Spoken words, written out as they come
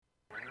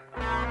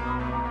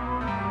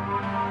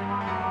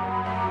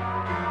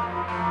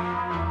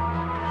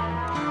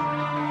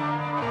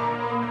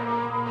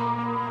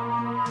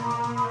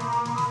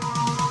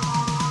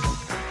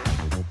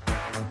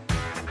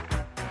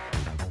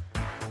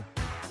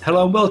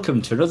Hello and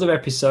welcome to another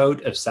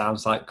episode of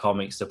Sounds Like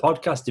Comics, the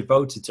podcast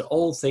devoted to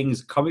all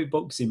things comic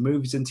books in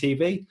movies and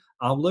TV.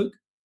 I'm Luke.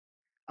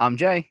 I'm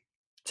Jay.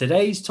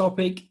 Today's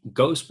topic,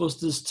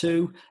 Ghostbusters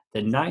 2, the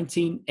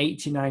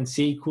 1989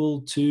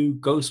 sequel to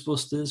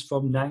Ghostbusters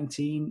from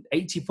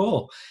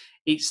 1984.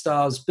 It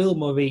stars Bill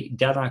Murray,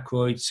 Dan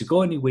Aykroyd,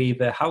 Sigourney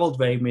Weaver, Harold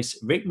Ramis,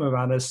 Rick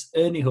Moranis,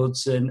 Ernie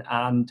Hudson,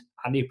 and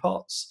Annie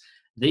Potts.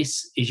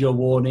 This is your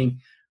warning.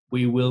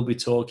 We will be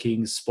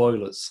talking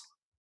spoilers.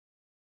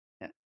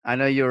 I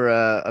know you're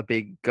a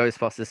big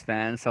Ghostbusters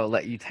fan, so I'll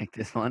let you take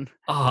this one.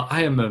 Oh,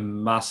 I am a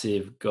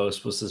massive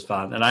Ghostbusters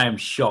fan, and I am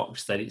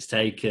shocked that it's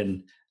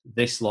taken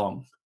this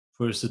long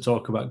for us to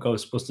talk about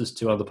Ghostbusters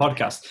 2 on the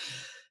podcast.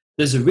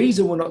 There's a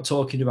reason we're not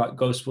talking about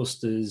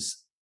Ghostbusters,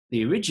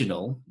 the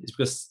original, is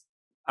because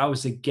I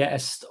was a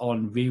guest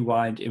on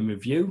Rewind in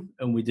Review,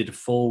 and we did a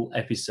full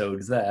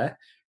episode there.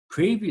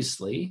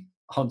 Previously,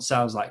 on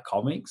Sounds Like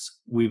Comics,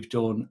 we've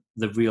done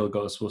the real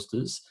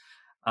Ghostbusters,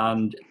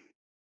 and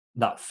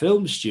that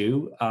film,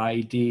 Stu,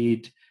 I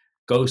did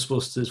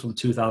Ghostbusters from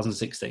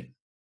 2016.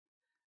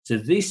 So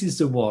this is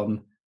the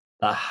one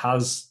that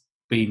has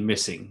been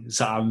missing.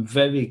 So I'm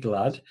very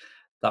glad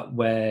that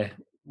we're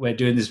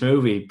doing this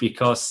movie,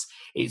 because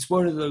it's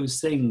one of those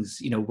things,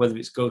 you know, whether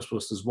it's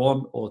Ghostbusters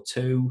 1 or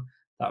 2,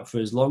 that for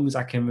as long as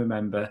I can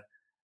remember,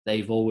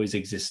 they've always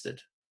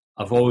existed.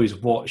 I've always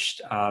watched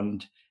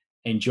and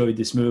enjoyed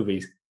this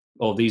movie,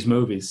 or these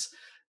movies.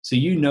 So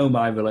you know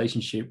my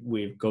relationship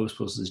with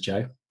Ghostbusters,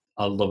 Jay.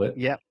 I love it.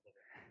 Yep.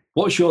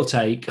 What's your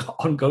take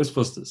on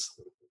Ghostbusters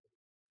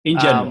in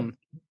general?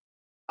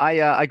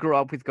 I grew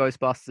up with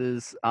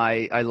Ghostbusters.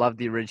 I love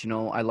the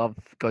original. I love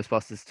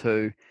Ghostbusters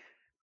 2.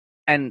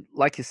 And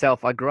like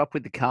yourself, I grew up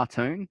with the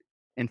cartoon.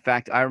 In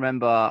fact, I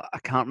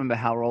can't remember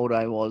how old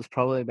I was,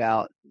 probably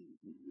about,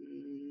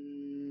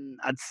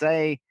 I'd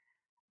say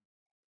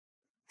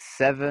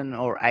 7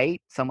 or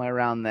 8, somewhere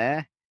around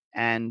there.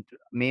 And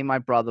me and my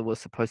brother were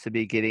supposed to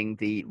be getting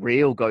the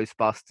real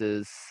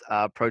Ghostbusters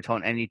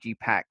Proton Energy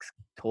Packs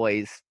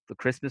toys for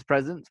Christmas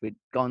presents. We'd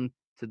gone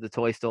to the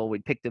toy store,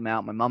 we'd picked them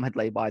out. My mum had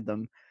laid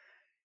them,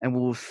 and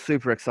we were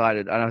super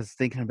excited. And I was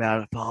thinking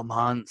about it for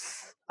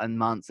months and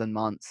months and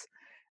months.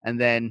 And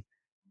then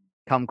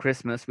come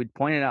Christmas, we'd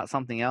pointed out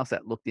something else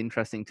that looked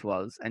interesting to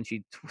us, and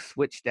she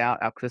switched out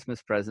our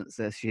Christmas presents.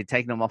 She had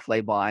taken them off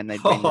lay-by, and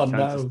they'd been returned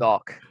to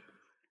stock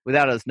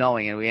without us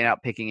knowing. And we ended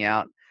up picking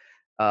out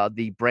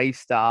the Brave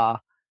Star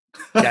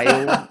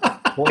jail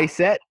play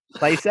set.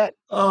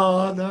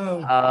 Oh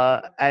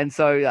no! And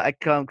so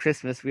come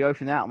Christmas, we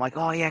open that. I'm like,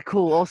 oh yeah,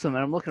 cool, awesome.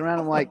 And I'm looking around.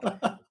 I'm like,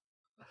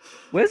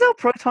 where's our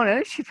Proton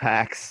Energy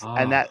Packs? Oh.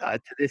 And that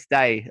to this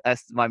day,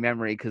 that's my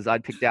memory, because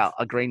I'd picked out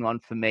a green one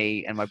for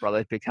me, and my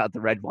brother picked out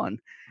the red one.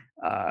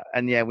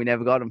 And yeah, we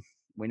never got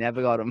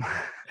them.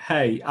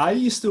 Hey, I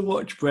used to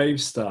watch Brave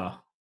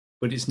Star,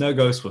 but it's no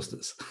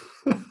Ghostbusters.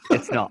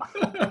 It's not.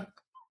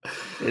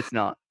 It's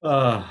not.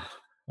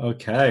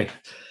 Okay.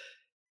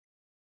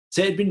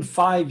 So it had been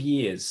 5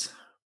 years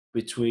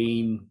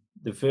between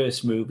the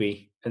first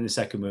movie and the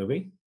second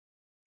movie.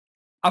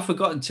 I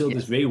forgot until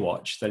this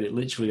rewatch that it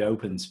literally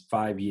opens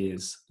 5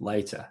 years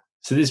later.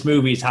 So this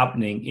movie is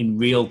happening in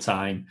real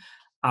time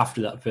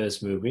after that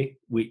first movie,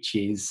 which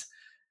is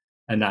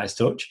a nice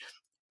touch.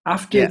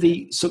 After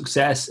the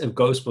success of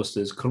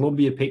Ghostbusters,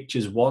 Columbia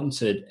Pictures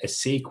wanted a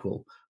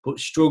sequel, but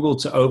struggled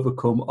to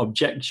overcome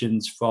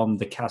objections from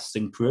the cast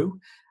and crew.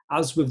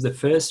 As with the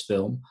first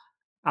film,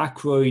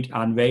 Aykroyd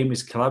and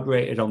Ramis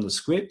collaborated on the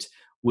script,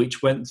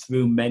 which went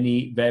through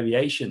many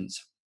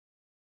variations.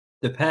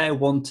 The pair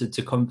wanted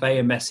to convey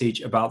a message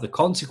about the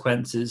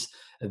consequences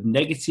of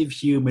negative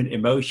human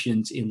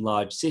emotions in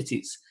large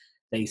cities.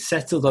 They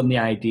settled on the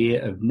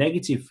idea of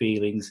negative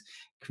feelings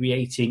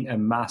creating a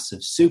mass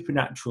of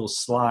supernatural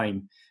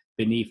slime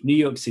beneath New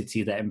York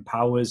City that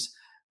empowers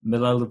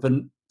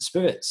malevolent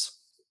spirits.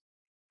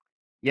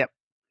 Yep.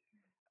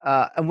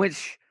 And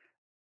which,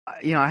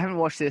 you know, I haven't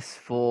watched this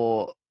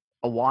for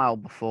a while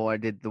before I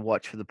did the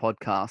watch for the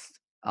podcast.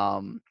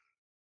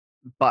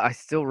 But I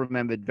still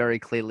remembered very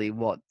clearly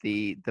what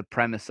the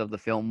premise of the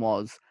film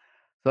was.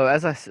 So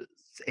as I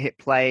hit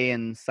play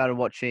and started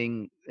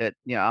watching it,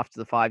 you know, after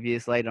the 5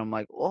 years later, I'm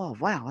like, oh,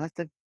 wow,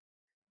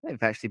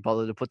 they've actually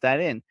bothered to put that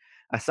in.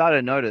 I started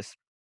to notice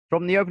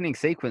from the opening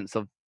sequence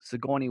of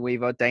Sigourney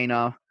Weaver,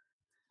 Dana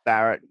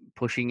Barrett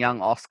pushing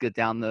young Oscar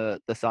down the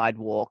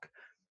sidewalk,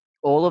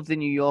 all of the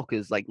New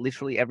Yorkers, like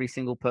literally every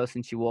single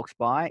person she walks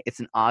by,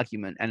 it's an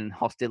argument and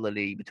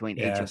hostility between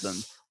each of them.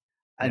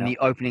 And the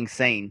opening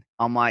scene,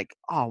 I'm like,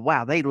 oh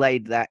wow, they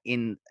laid that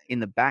in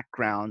the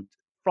background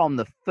from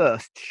the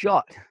first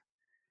shot.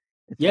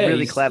 It's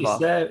really clever.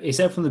 It's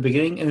there from the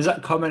beginning. And there's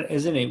that comment,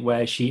 isn't it,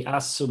 where she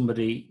asks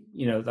somebody,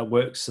 you know, that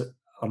works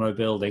on her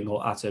building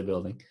or at her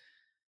building,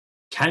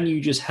 can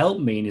you just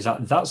help me? And he's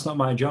like, that's not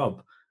my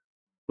job.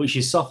 But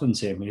she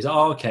softens him. He's like,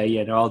 oh, okay,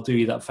 yeah, no, I'll do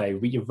you that favor.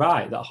 But you're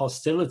right, that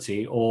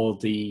hostility or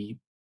the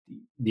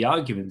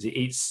argument,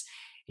 it's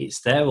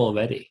there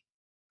already.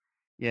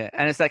 Yeah,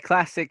 and it's that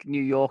classic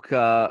New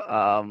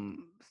Yorker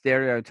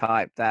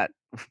stereotype that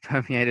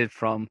permeated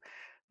from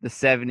the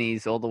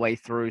 70s all the way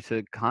through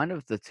to kind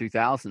of the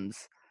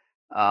 2000s,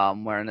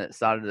 wherein it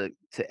started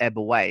to ebb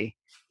away.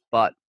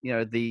 But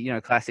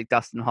the classic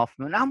Dustin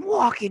Hoffman, I'm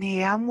walking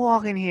here,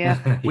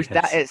 which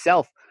that Yes.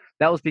 itself,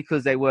 that was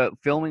because they were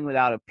filming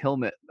without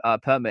a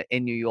permit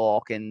in New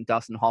York, and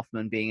Dustin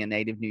Hoffman being a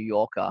native New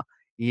Yorker,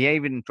 he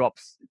even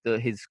drops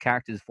his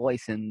character's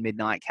voice in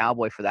Midnight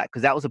Cowboy for that,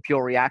 because that was a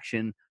pure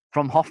reaction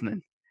from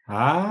Hoffman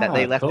that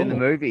they left in the Cool.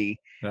 movie.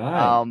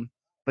 Right.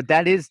 But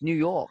that is New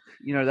York.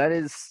 That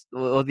is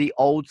or the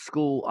old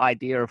school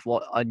idea of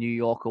what a New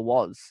Yorker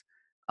was,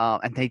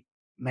 and they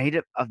made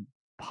it a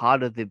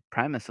part of the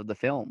premise of the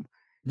film.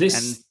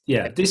 This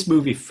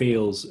movie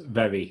feels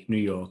very New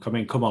York. I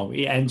mean, come on,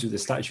 it ends with the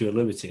Statue of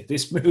Liberty.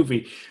 This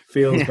movie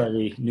feels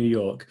very New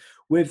York.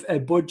 With a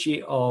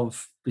budget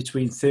of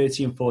between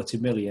 30 and 40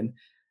 million,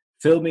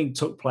 filming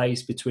took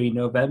place between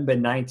November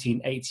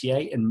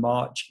 1988 and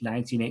March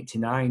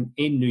 1989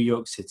 in New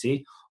York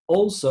City,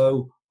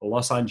 also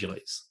Los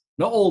Angeles.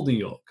 Not all New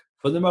York,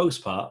 for the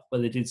most part,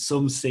 but they did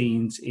some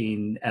scenes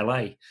in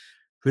LA.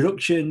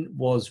 Production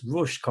was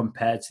rushed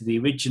compared to the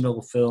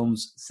original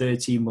film's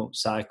 13-month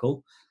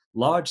cycle.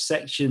 Large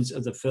sections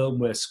of the film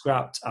were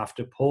scrapped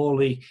after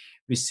poorly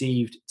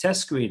received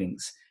test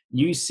screenings.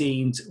 New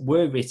scenes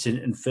were written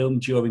and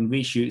filmed during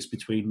reshoots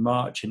between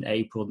March and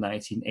April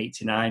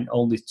 1989,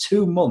 only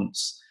 2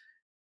 months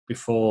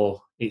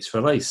before its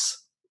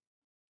release.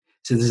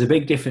 So there's a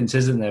big difference,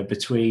 isn't there,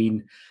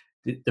 between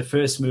the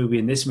first movie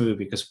and this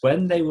movie? Because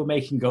when they were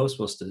making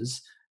Ghostbusters,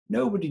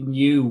 nobody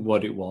knew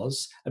what it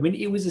was. I mean,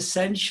 it was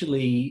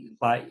essentially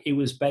like it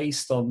was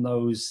based on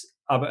those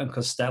Abbott and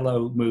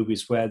Costello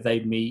movies where they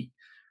meet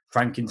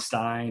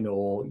Frankenstein,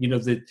 or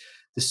the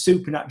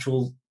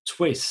supernatural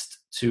twist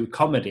to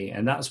comedy,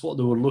 and that's what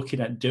they were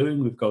looking at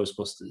doing with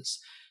Ghostbusters.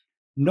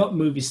 Not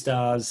movie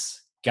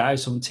stars,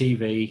 guys on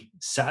TV,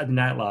 Saturday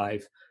Night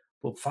Live,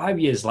 but 5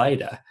 years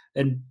later,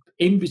 and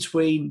in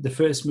between the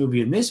first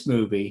movie and this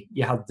movie,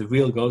 you had the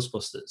real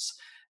Ghostbusters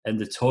and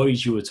the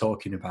toys you were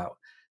talking about.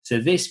 So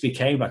this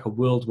became like a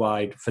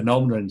worldwide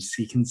phenomenon.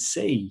 So you can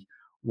see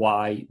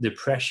why the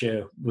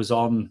pressure was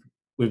on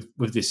with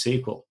this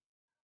sequel.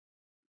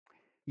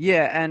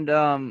 Yeah,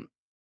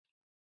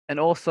 and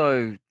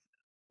also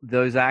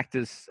those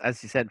actors,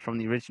 as you said, from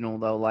the original,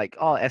 they were like,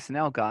 oh,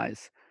 SNL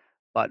guys.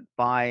 But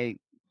by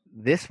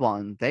this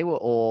one, they were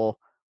all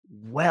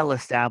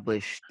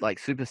well-established, like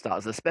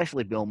superstars,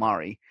 especially Bill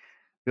Murray.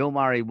 Bill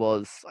Murray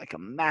was like a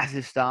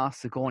massive star.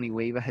 Sigourney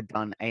Weaver had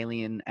done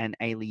Alien and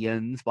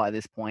Aliens by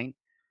this point.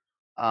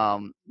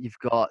 You've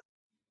got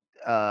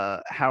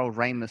Harold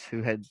Ramis,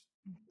 who had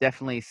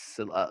definitely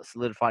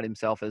solidified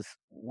himself as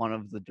one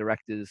of the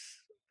directors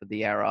for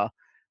the era,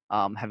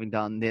 having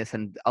done this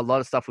and a lot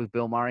of stuff with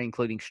Bill Murray,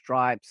 including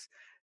Stripes,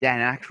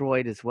 Dan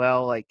Aykroyd as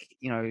well, like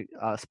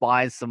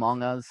Spies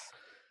Among Us,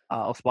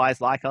 or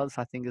Spies Like Us,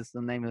 I think is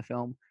the name of the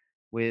film,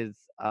 with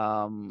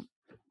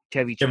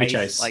Chevy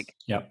Chase. Like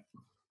Yep.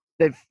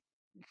 they've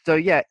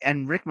yeah,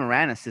 and Rick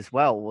Moranis as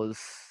well was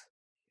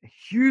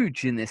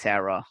huge in this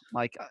era.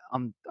 Like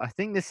I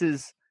think this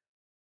is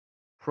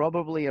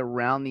probably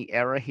around the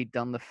era he'd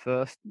done the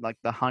first, like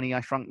the Honey, I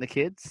Shrunk the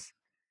Kids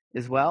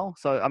as well.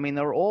 So, I mean,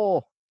 they're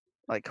all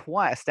like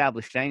quite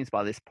established names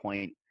by this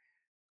point.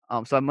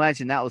 So I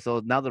imagine that was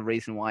another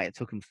reason why it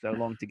took him so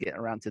long to get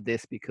around to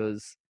this,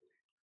 because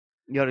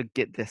you got to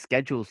get their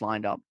schedules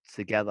lined up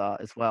together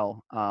as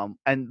well.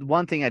 And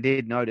one thing I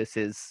did notice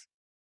is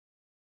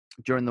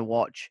during the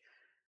watch,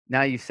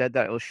 now you've said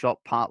that it was shot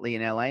partly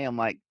in LA, I'm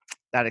like,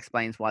 that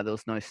explains why there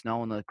was no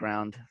snow on the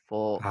ground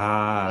for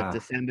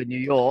December New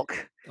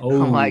York. I'm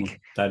Oh,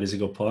 like, that is a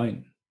good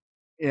point.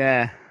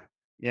 yeah,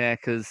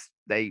 because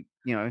they,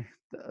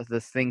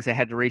 there's things they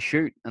had to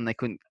reshoot and they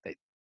couldn't.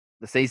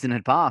 The season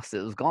had passed;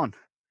 it was gone.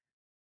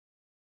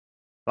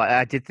 But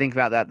I did think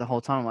about that the whole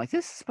time. I'm like,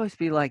 this is supposed to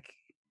be like,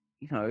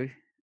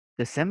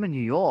 December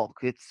New York.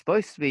 It's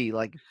supposed to be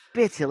like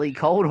bitterly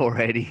cold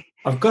already.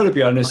 I've got to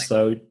be honest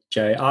though,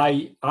 Jay.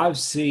 I've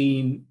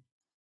seen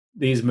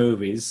these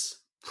movies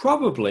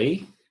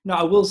probably. No,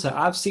 I will say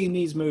I've seen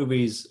these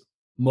movies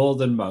more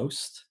than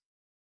most.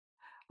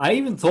 I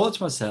even thought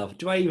to myself,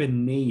 do I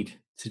even need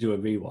to do a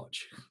rewatch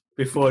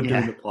before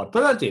doing the pod?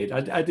 But I did.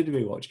 I did a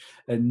rewatch.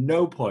 At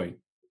no point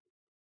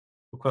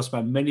across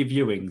my many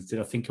viewings did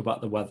I think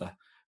about the weather.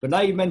 But now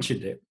you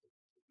mentioned it,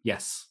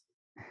 yes,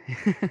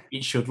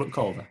 it should look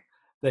colder.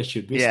 There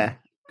should be snow.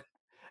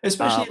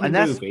 Especially in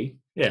the movie.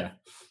 Yeah.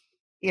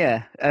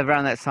 Yeah,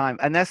 around that time.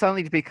 And that's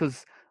only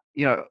because,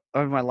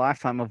 over my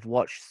lifetime, I've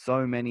watched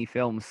so many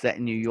films set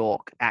in New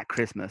York at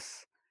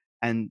Christmas,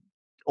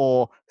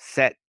 or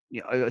set,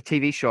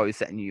 TV shows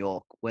set in New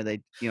York where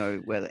they,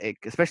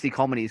 especially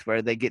comedies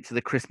where they get to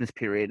the Christmas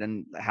period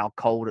and how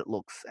cold it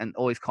looks, and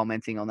always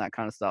commenting on that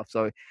kind of stuff.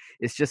 So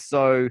it's just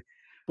so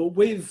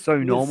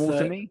normal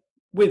to me.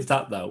 With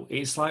that though,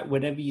 it's like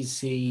whenever you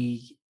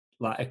see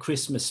like a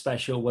Christmas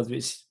special, whether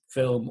it's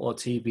film or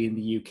TV in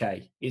the UK,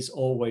 it's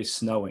always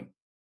snowing.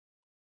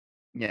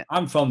 Yeah.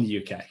 I'm from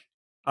the UK.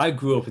 I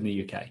grew up in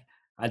the UK.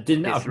 I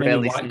didn't It's have many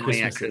really white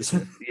snowing at Christmases.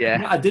 Christmas.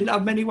 Yeah. I didn't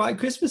have many white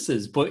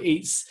Christmases, but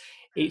it's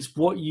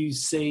what you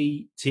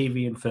see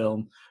TV and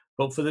film.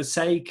 But for the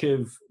sake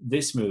of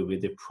this movie,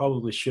 they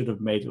probably should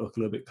have made it look a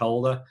little bit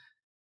colder.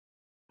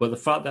 But the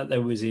fact that they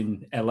was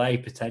in LA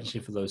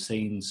potentially for those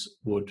scenes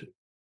would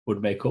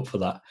make up for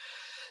that.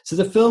 So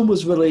the film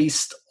was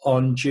released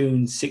on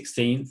June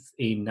 16th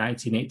in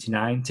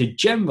 1989 to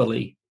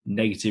generally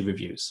negative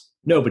reviews.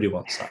 Nobody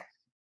wants that.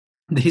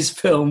 This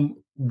film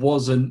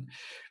wasn't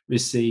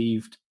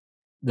received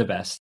the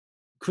best.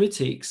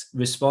 Critics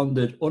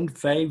responded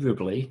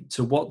unfavorably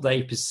to what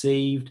they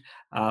perceived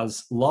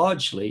as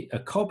largely a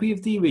copy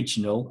of the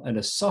original and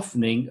a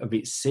softening of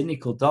its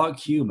cynical dark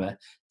humor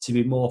to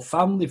be more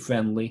family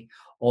friendly,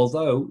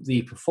 although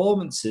the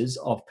performances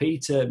of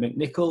Peter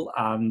MacNicol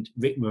and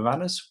Rick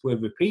Moranis were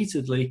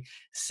repeatedly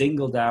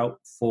singled out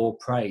for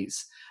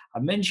praise. I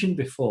mentioned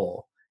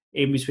before,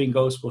 in between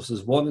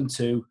Ghostbusters 1 and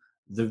 2,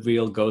 the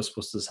real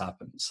Ghostbusters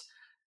happens.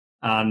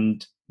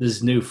 And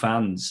there's new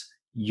fans,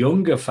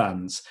 younger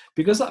fans,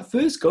 because that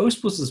first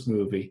Ghostbusters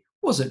movie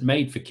wasn't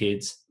made for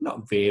kids,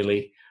 not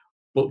really,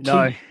 but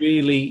No. kids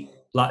really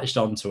latched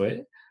onto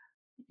it,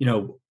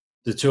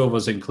 the two of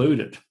us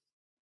included.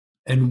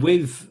 And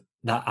with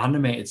that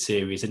animated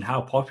series and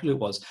how popular it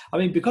was, I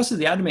mean, because of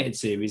the animated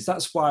series,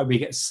 that's why we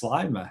get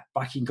Slimer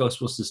back in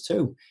Ghostbusters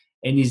 2.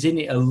 And he's in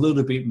it a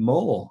little bit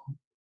more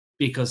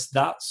because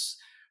that's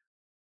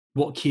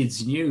what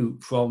kids knew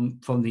from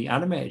the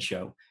animated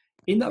show.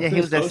 In that He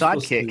was first their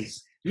sidekick.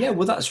 Ghostbusters, yeah,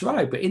 well, that's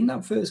right. But in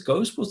that first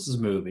Ghostbusters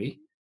movie,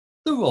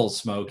 they're all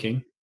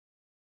smoking.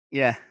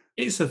 Yeah.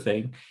 It's a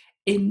thing.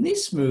 In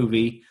this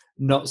movie,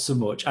 not so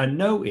much. I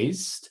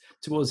noticed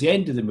towards the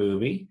end of the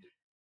movie,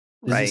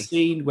 there's Ray. a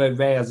scene where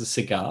Ray has a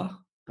cigar.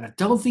 I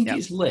don't think Yep.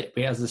 it's lit,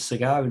 but he has a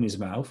cigar in his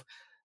mouth.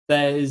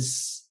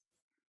 There's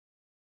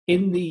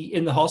in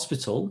the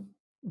hospital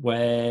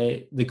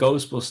where the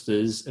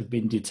Ghostbusters have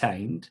been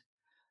detained.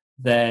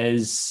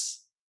 There's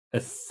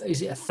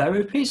is it a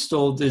therapist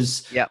or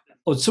there's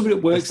or somebody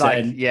that works there?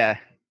 And yeah.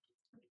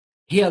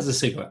 he has a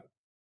cigarette.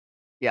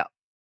 Yeah.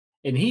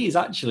 And he is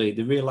actually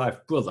the real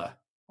life brother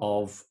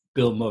of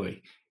Bill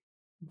Murray.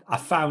 I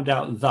found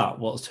out that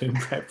whilst doing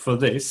prep for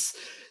this.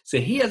 So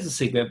he has a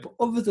cigarette, but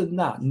other than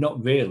that,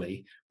 not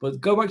really.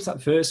 But go back to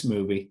that first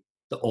movie,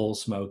 they're all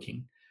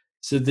smoking.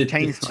 So the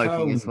chain smoking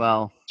tone, as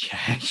well.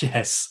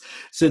 Yes.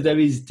 So there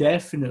is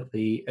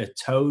definitely a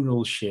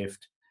tonal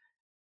shift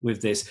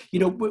with this.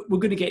 We're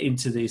going to get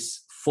into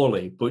this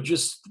fully, but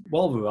just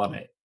while we're on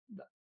it,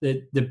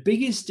 the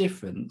biggest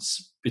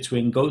difference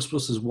between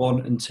Ghostbusters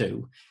 1 and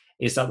 2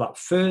 is that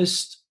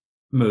first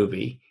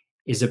movie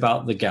is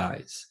about the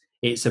guys.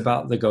 It's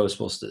about the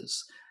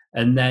Ghostbusters.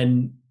 And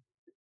then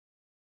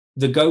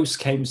the ghost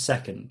came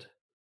second.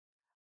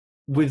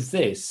 With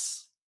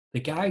this, the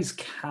guys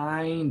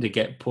kind of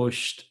get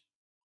pushed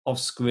off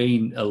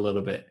screen a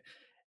little bit.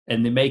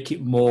 And they make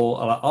it more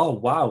like, oh,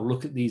 wow,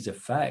 look at these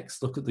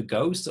effects. Look at the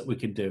ghosts that we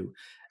can do.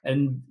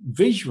 And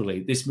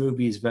visually, this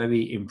movie is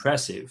very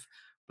impressive.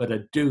 But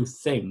I do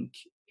think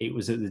it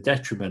was at the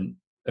detriment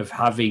of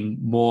having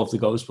more of the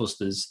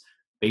Ghostbusters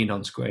being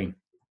on screen.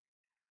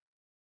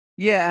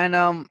 Yeah,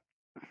 and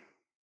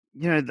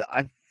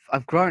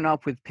I've grown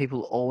up with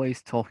people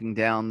always talking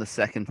down the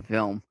second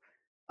film,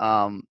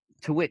 to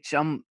which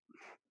to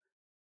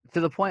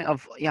the point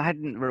of I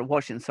hadn't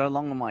watched it in so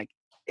long. I'm like,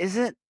 is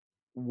it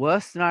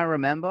worse than I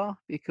remember?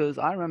 Because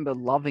I remember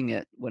loving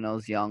it when I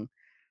was young.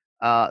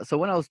 So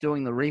when I was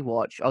doing the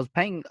rewatch, I was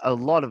paying a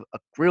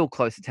real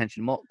close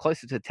attention, more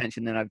closer to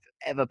attention than I've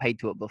ever paid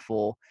to it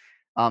before.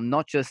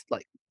 Not just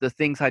like the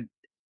things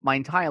my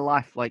entire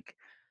life, like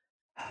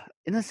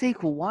in the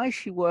sequel, why is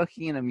she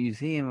working in a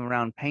museum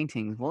around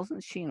paintings?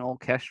 Wasn't she an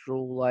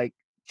orchestral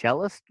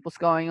cellist? What's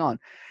going on?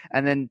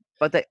 And then,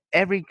 but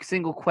every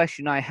single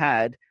question I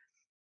had,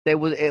 it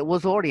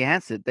was already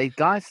answered. They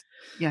guys,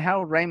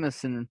 Harold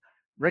Ramis and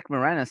Rick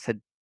Moranis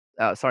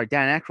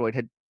Dan Aykroyd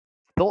had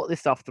thought this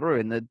stuff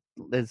through, and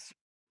there's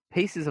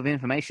pieces of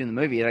information in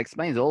the movie that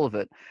explains all of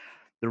it.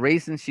 The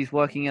reason she's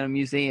working in a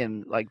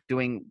museum, like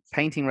doing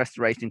painting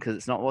restoration, because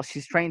it's not what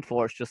she's trained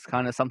for. It's just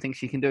kind of something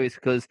she can do. Is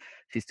because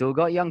she's still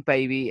got a young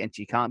baby and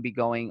she can't be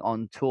going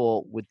on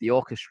tour with the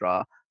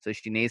orchestra. So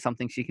she needs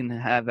something she can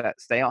have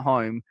stay at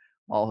home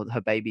while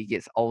her baby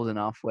gets old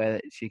enough where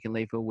she can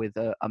leave her with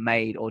a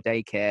maid or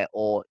daycare,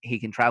 or he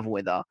can travel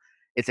with her.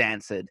 It's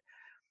answered.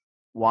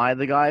 Why are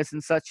the guys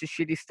in such a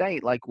shitty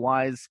state? Like,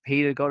 why has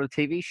Peter got a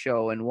TV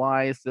show, and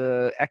why is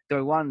the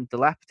Ecto-1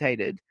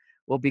 dilapidated?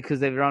 Well, because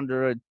they're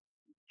under a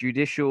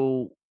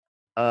judicial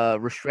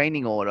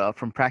restraining order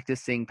from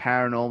practicing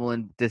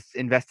paranormal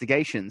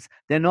investigations.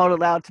 They're not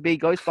allowed to be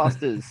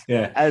Ghostbusters.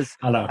 Yeah, as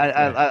I know.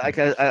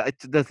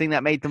 the thing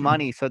that made the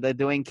money. So they're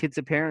doing kids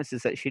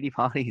appearances at shitty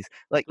parties.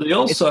 Like, They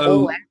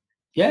also,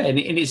 and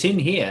it's in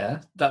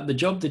here that the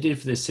job they did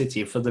for this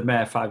city for the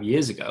mayor 5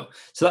 years ago.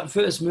 So that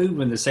first move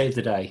when they saved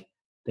the day,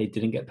 they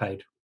didn't get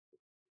paid.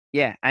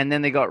 Yeah, and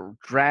then they got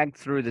dragged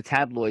through the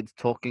tabloids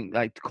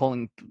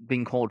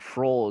being called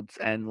frauds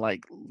and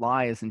like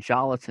liars and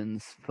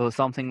charlatans for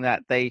something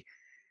that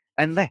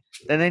and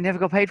they never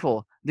got paid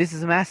for. This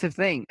is a massive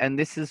thing, and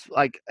this is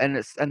like,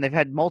 and they've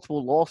had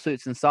multiple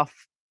lawsuits and stuff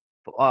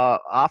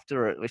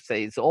after it, which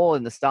it's all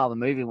in the style of the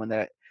movie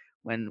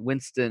when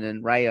Winston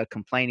and Ray are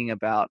complaining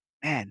about,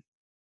 man,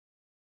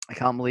 I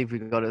can't believe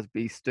we've got to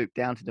be stooped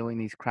down to doing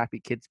these crappy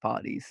kids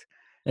parties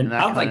and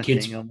that kind of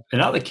thing.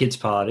 And at the kids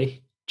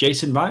party,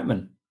 Jason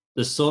Reitman,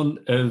 the son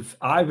of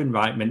Ivan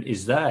Reitman,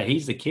 is there.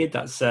 He's the kid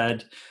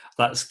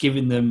that's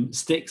giving them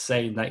sticks,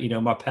 saying that,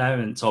 my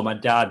parents or my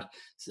dad,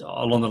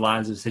 along the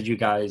lines of, said you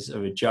guys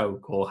are a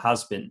joke or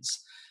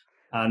has-beens.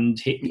 And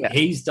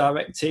he's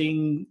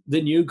directing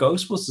the new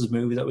Ghostbusters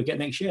movie that we get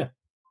next year.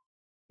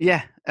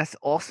 Yeah, that's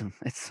awesome.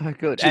 It's so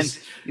good. And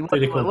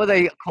what were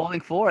they calling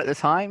for at the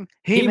time?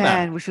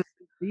 He-Man, which was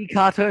the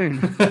cartoon.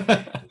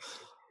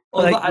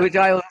 Which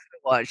I also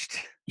watched.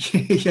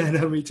 Yeah,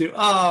 no, me too.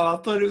 Oh, I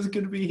thought it was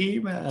going to be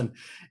He-Man.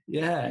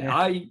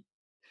 Yeah.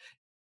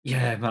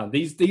 Man,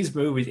 these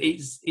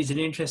movies, it's an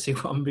interesting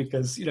one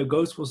because,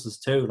 Ghostbusters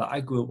 2, like,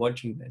 I grew up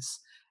watching this.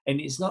 And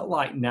it's not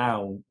like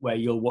now where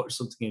you'll watch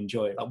something and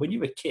enjoy it. Like when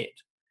you're a kid,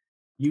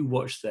 you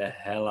watch the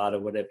hell out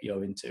of whatever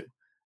you're into.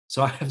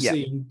 So I have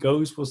seen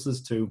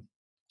Ghostbusters 2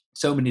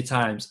 so many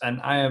times,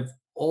 and I have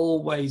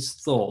always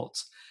thought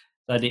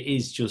that it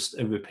is just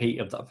a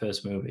repeat of that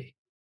first movie.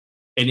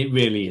 And it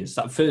really is.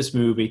 That first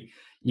movie,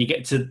 you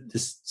get to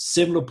this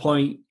similar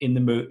point in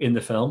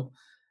the film,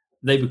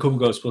 they become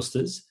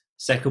Ghostbusters.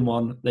 Second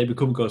one, they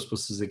become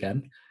Ghostbusters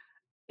again.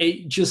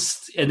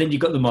 And then you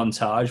got the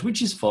montage,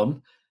 which is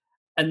fun.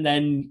 And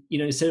then,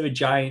 instead of a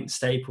giant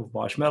staple of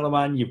Marshmallow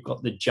Man, you've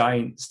got the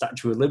giant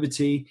Statue of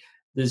Liberty.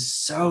 There's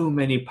so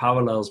many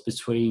parallels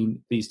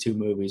between these two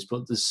movies,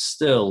 but there's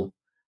still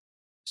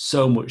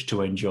so much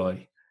to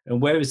enjoy.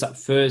 And whereas that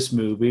first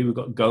movie, we've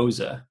got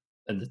Gozer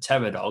and the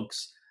Terror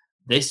Dogs,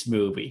 this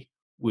movie,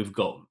 we've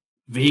got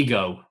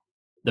Vigo,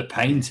 the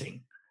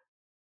painting.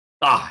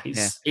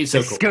 It's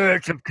so cool.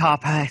 Scourge of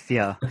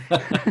Carpathia.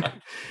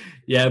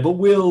 Yeah, but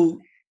we'll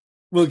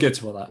get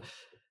to all that.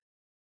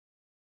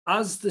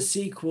 As the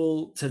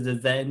sequel to the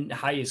then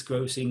highest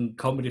grossing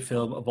comedy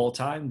film of all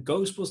time,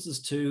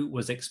 Ghostbusters 2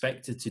 was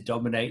expected to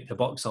dominate the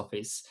box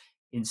office.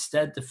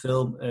 Instead, the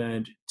film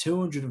earned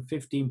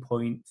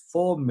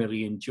 $215.4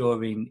 million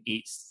during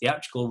its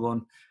theatrical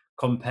run,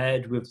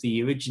 compared with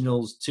the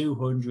original's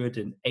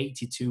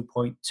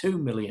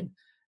 $282.2 million,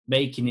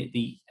 making it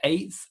the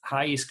 8th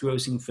highest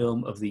grossing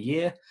film of the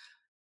year.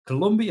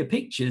 Columbia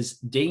Pictures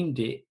deemed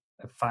it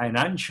a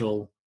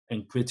financial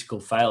and critical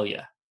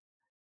failure.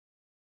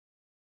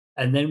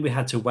 And then we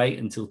had to wait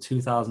until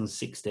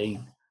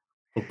 2016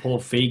 for Paul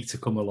Feig to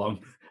come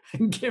along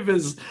and give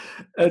us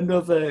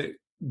another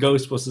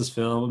Ghostbusters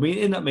film. I mean,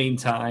 in that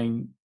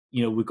meantime,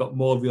 we've got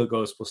more real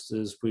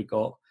Ghostbusters, we've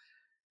got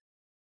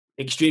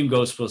Extreme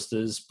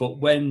Ghostbusters,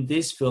 but when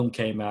this film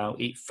came out,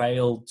 it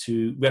failed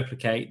to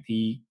replicate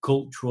the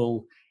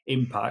cultural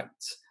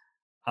impact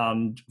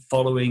and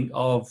following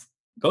of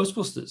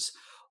Ghostbusters.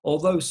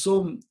 Although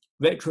some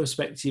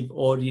retrospective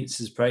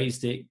audiences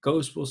praised it,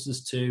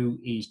 Ghostbusters 2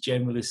 is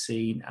generally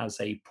seen as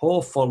a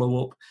poor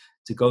follow-up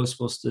to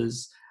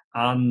Ghostbusters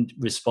and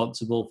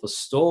responsible for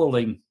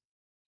stalling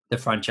the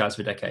franchise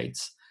for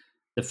decades.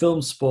 The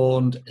film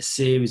spawned a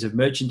series of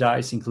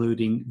merchandise,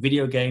 including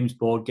video games,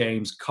 board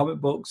games, comic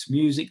books,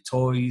 music,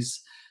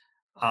 toys,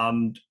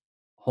 and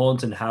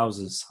haunted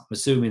houses. I'm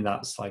assuming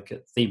that's like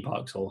at theme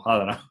parks or I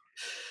don't know.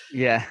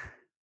 Yeah.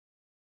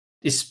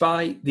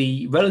 Despite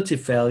the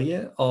relative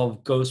failure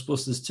of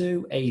Ghostbusters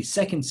 2, a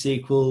second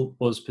sequel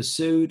was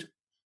pursued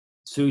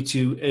through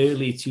to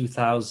early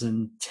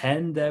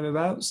 2010,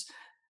 thereabouts.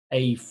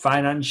 A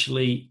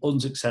financially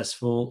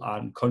unsuccessful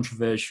and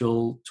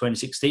controversial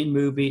 2016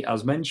 movie,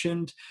 as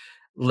mentioned,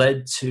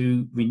 led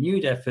to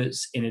renewed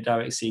efforts in a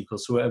direct sequel.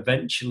 So we're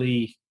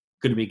eventually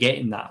going to be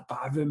getting that. But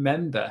I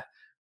remember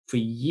for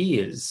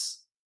years,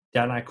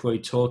 Dan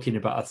Aykroyd talking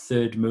about a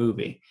third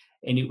movie,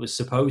 and it was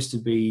supposed to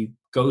be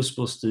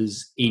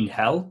Ghostbusters in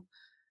Hell.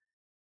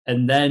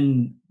 And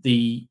then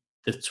the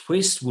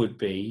twist would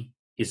be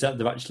is that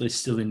they're actually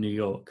still in New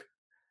York.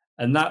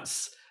 And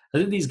I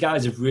think these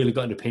guys have really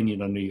got an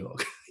opinion on New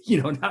York,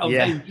 and how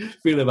they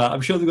feel about it. I'm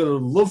sure they've got a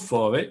love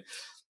for it.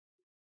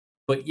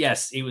 But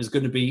yes, it was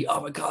going to be, oh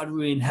my God,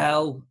 we're in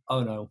hell.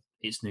 Oh no,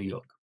 it's New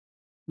York.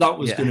 That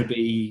was going to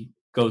be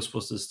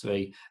Ghostbusters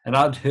 3. And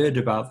I'd heard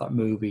about that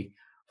movie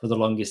for the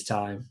longest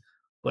time.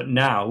 But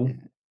now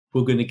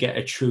we're going to get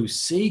a true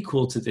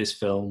sequel to this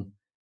film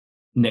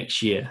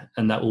next year.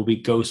 And that will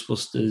be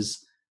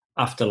Ghostbusters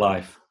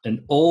Afterlife.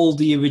 And all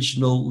the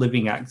original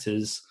living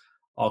actors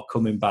are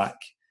coming back.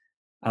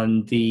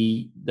 And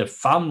the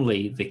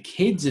family, the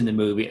kids in the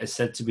movie are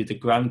said to be the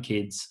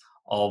grandkids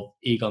of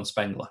Egon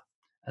Spengler.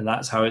 And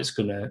that's how it's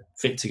going to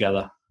fit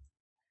together.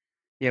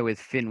 Yeah, with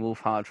Finn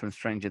Wolfhard from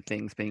Stranger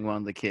Things being one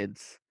of the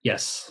kids.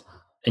 Yes.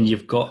 And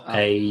you've got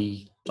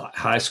a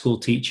high school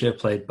teacher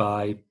played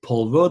by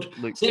Paul Rudd.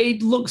 So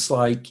it looks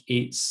like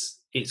it's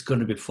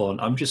going to be fun.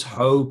 I'm just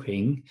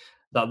hoping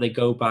that they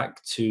go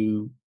back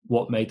to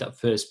what made that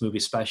first movie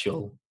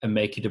special and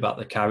make it about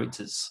the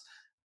characters.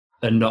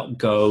 and not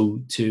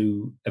go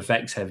to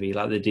effects heavy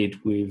like they did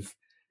with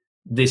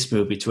this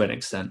movie to an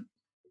extent.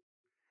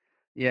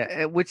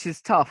 Yeah, which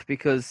is tough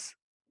because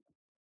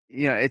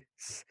it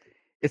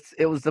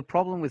was the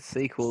problem with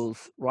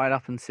sequels right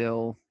up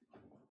until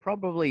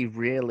probably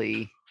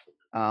really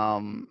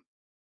um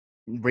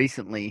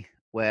recently,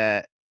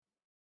 where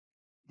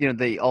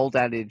the old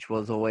adage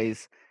was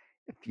always,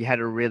 if you had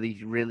a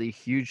really really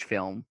huge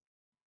film,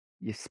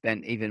 you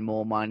spent even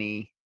more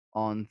money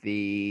on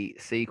the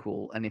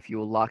sequel, and if you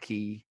were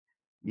lucky,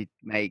 you'd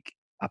make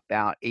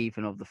about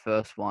even of the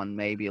first one,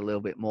 maybe a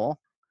little bit more.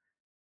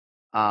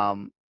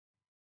 Um,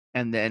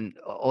 and then,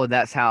 or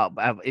that's how,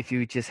 if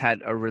you just had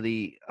a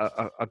really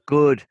a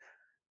good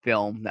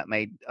film that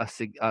made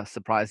a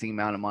surprising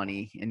amount of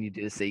money, and you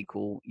did a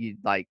sequel, you'd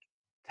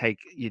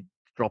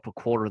drop a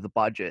quarter of the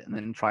budget and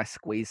then try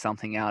squeeze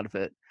something out of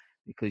it,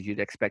 because you'd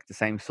expect the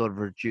same sort of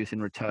reduce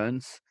in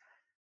returns,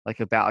 like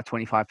about a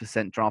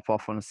 25% drop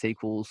off on a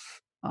sequel's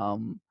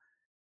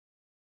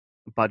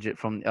budget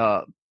from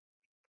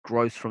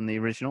gross from the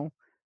original.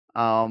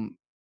 Um,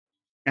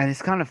 and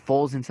this kind of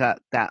falls into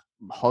that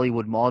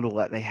Hollywood model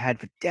that they had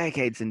for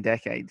decades and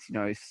decades.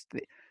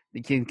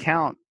 You can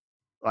count,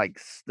 like,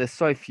 there's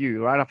so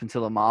few right up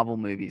until the Marvel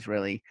movies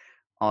really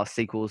are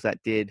sequels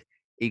that did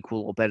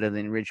equal or better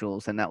than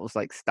originals, and that was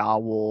like Star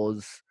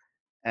Wars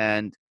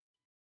and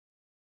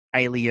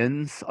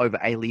Aliens over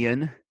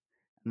Alien,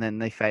 and then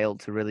they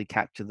failed to really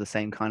capture the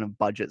same kind of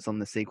budgets on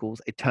the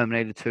sequels.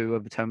 Terminator 2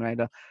 over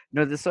Terminator.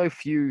 There's so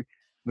few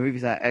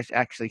movies that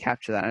actually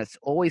capture that, and it's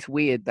always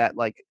weird that,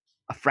 like,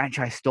 a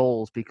franchise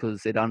stalls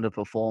because it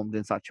underperformed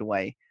in such a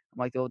way. I'm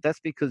like, oh,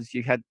 that's because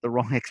you had the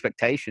wrong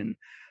expectation.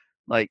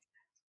 Like,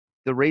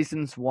 the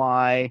reasons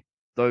why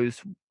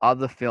those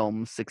other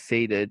films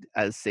succeeded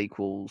as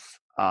sequels,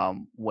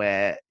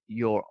 where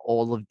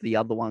all of the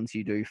other ones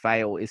you do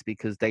fail, is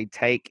because they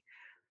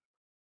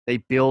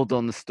build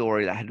on the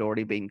story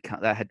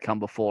that had come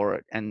before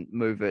it and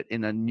move it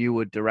in a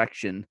newer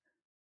direction.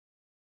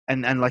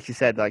 And like you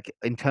said, like,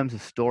 in terms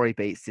of story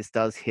beats, this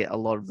does hit a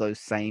lot of those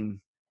same.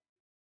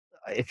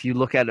 If you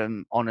look at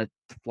them on a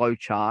flow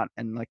chart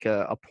and like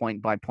a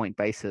point by point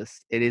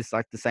basis, it is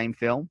like the same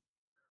film,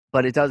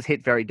 but it does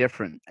hit very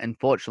different.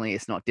 Unfortunately,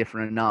 it's not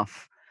different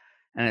enough,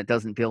 and it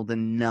doesn't build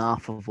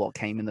enough of what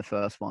came in the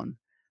first one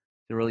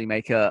to really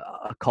make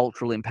a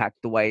cultural impact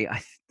the way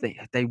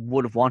they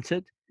would have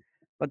wanted.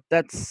 But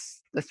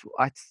it's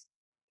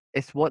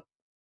what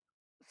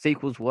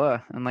sequels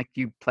were, and like,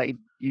 you played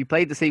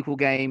the sequel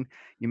game,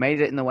 you made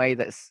it in the way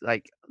that's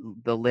like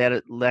the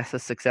lesser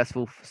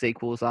successful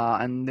sequels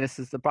are, and this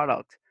is the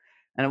product.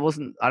 And it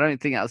wasn't. I don't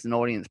think that was an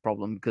audience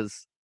problem,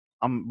 because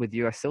I'm with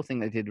you. I still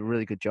think they did a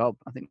really good job.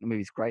 I think the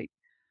movie's great.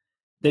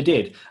 They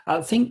did.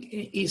 I think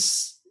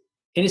it's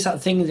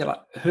that thing that,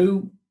 like,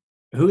 who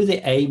are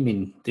they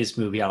aiming this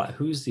movie at? Like,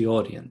 who's the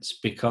audience?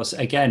 Because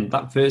again,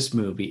 that first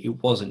movie,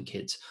 it wasn't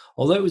kids.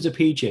 Although it was a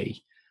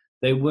PG,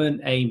 they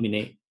weren't aiming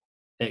it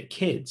at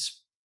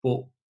kids.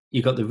 But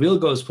you got the real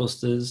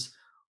Ghostbusters,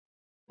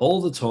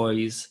 all the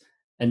toys,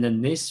 and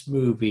then this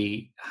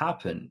movie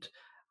happened.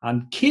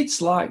 And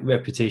kids like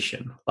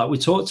repetition. Like, we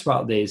talked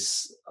about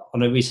this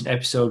on a recent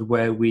episode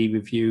where we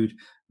reviewed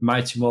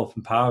Mighty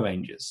Morphin Power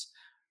Rangers,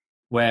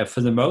 where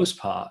for the most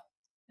part,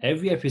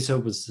 every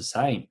episode was the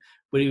same,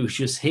 but it was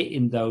just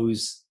hitting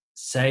those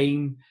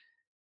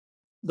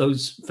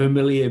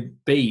familiar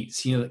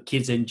beats, that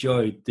kids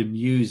enjoyed, the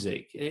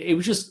music. It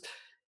was just,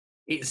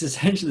 it's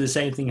essentially the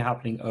same thing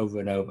happening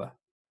over and over.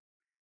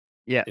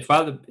 Yeah, If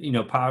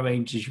Power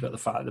Rangers, you've got the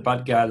fight, the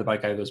bad guy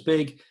goes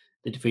big,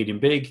 they defeat him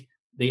big,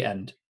 the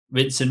end.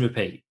 Rinse and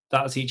repeat.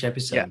 That's each yeah,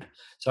 episode.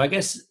 So I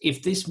guess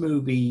if this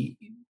movie,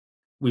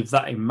 with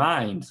that in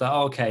mind, that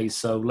okay,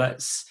 so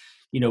let's,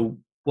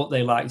 what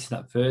they liked in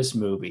that first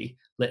movie,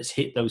 let's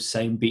hit those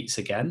same beats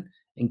again,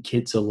 and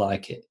kids will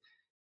like it.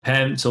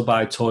 Parents will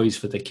buy toys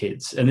for the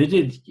kids. And they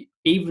did.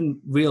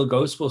 Even real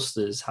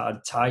Ghostbusters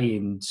had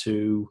tie-in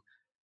to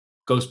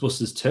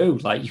Ghostbusters 2.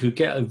 Like, you could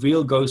get a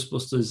real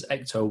Ghostbusters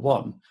Ecto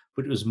 1,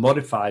 but it was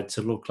modified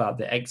to look like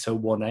the Ecto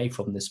 1A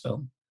from this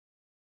film.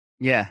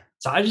 yeah.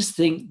 So I just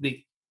think that,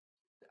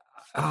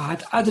 I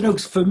don't know,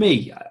 for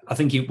me, I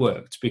think it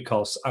worked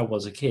because I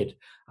was a kid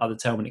at the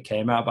time when it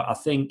came out. But I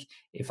think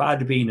if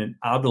I'd been an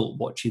adult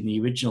watching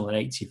the original in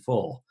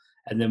 '84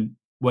 and then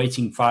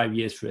waiting 5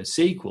 years for a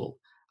sequel,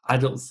 I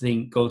don't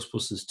think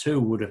Ghostbusters 2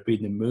 would have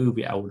been the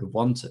movie I would have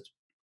wanted.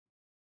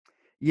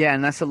 Yeah,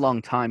 and that's a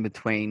long time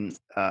between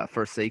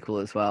for a sequel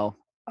as well.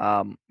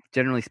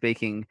 Generally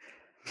speaking,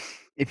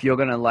 if you're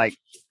gonna, like,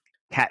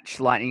 catch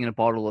lightning in a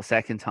bottle a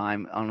second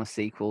time on a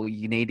sequel,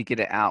 you need to get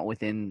it out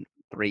within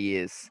 3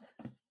 years.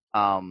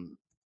 Um,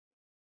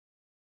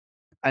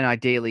 and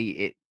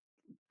ideally,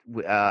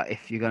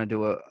 if you're gonna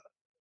do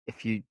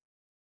if you,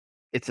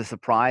 it's a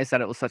surprise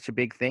that it was such a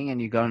big thing,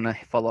 and you're gonna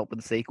follow up with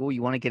a sequel,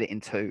 you want to get it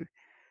in two.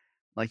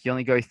 Like, you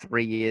only go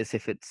 3 years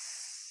if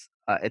it's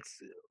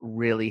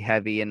really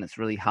heavy and it's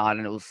really hard,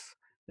 and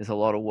there's a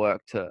lot of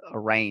work to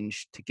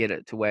arrange to get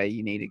it to where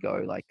you need to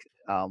go, like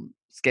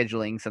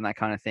schedulings and that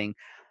kind of thing.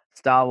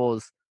 Star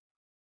Wars,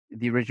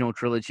 the original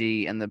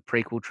trilogy and the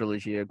prequel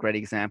trilogy are a great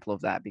example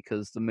of that,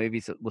 because the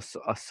movies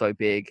are so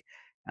big,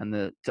 and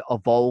to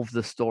evolve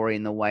the story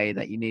in the way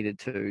that you needed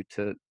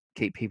to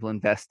keep people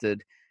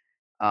invested,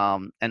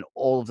 and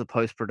all of the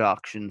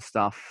post-production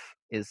stuff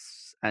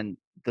and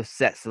the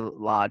sets are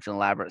large and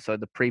elaborate. So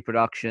the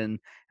pre-production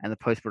and the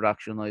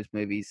post-production on those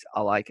movies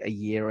are like a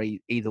year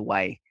either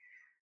way.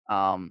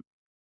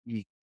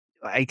 You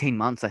 18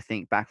 months, I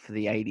think, back for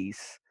the 80s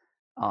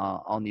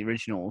on the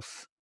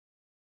originals.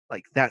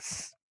 Like,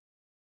 that's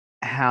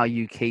how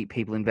you keep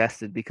people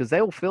invested, because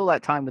they will fill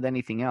that time with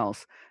anything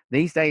else.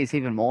 These days,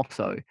 even more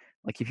so.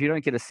 Like, if you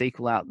don't get a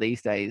sequel out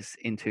these days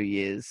in 2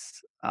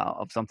 years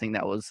of something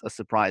that was a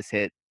surprise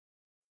hit,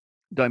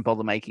 don't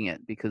bother making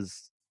it,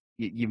 because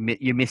you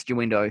missed your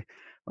window.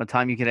 By the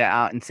time you get it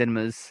out in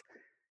cinemas,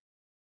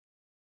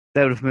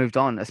 they would have moved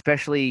on,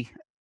 especially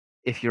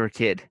if you're a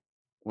kid.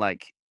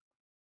 Like,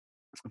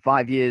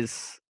 5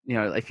 years,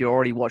 if you're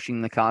already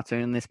watching the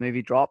cartoon and this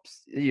movie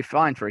drops, you're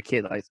fine for a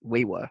kid, like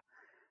we were.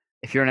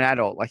 If you're an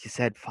adult, like you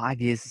said,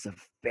 5 years is a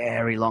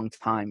very long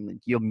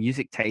time. Your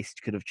music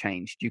taste could have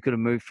changed. You could have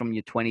moved from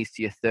your 20s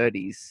to your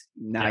 30s.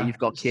 Now you've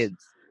got kids.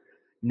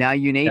 Now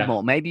you need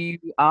more. Maybe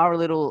you are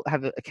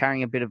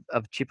carrying a bit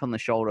of chip on the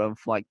shoulder of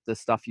like the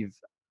stuff you've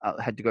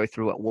had to go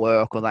through at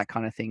work or that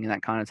kind of thing in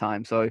that kind of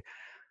time. So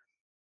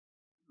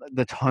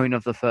the tone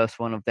of the first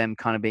one, of them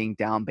kind of being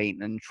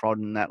downbeaten and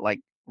trodden, that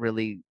like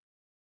really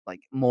like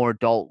more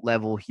adult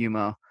level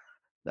humor,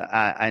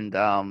 and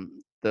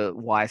the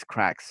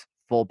wisecracks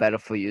fall better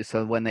for you.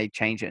 So when they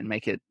change it and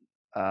make it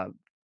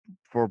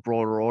for a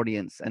broader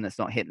audience, and it's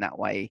not hitting that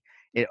way,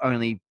 it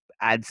only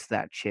adds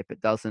that chip.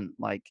 It doesn't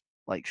like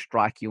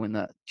strike you in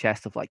the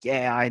chest of like,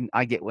 yeah,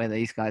 I get where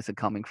these guys are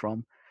coming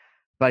from.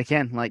 But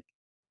again, like,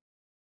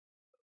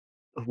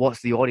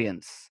 what's the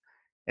audience?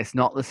 It's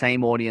not the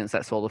same audience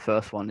that saw the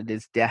first one. It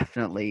is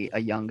definitely a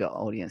younger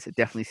audience. It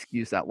definitely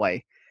skews that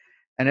way.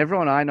 And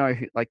everyone I know,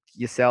 like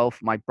yourself,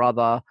 my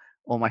brother,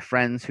 or my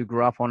friends who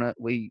grew up on it,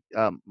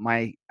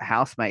 my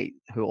housemate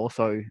who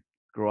also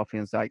grew up in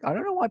it, was like, I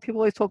don't know why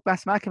people always talk bad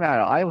smack about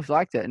it. I always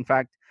liked it. In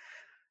fact,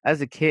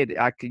 as a kid,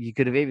 you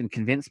could have even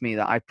convinced me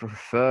that I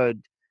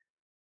preferred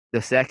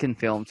the second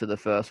film to the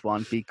first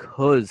one,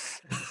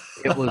 because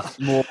it was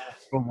more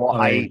from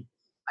what I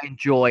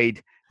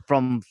enjoyed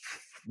from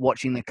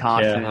watching the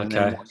cartoon and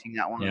then watching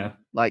that one. Yeah.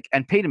 Like,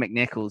 and Peter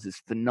McNichols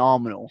is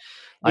phenomenal.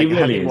 He Like,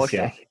 really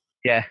is.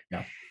 Yeah.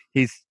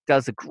 He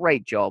does a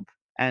great job.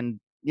 And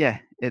yeah,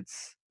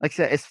 it's like I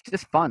said, it's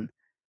just fun.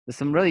 There's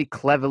some really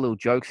clever little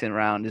jokes in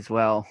around as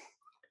well.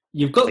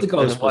 You've got the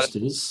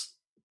Ghostbusters,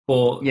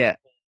 but yeah,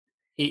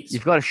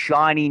 you've got a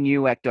shiny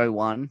new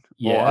Ecto-1,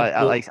 or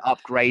at least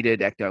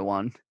upgraded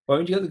Ecto-1.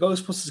 Well, you got the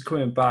Ghostbusters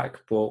coming back,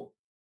 but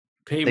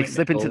they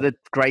slip into the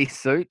grey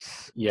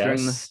suits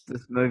during this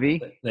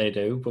movie. They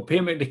do. But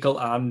Peter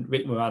McNichol and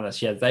Rick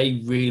Moranis,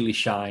 they really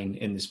shine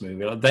in this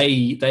movie. Like,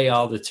 they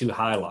are the two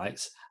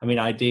highlights. I mean,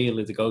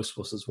 ideally, the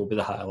Ghostbusters will be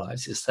the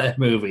highlights. It's their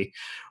movie.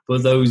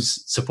 But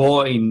those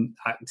supporting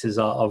actors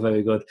are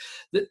very good.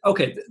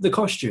 The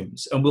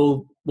costumes, and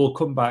we'll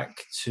come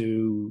back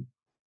to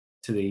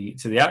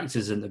the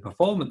actors and the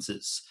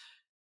performances.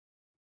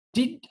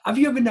 Have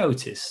you ever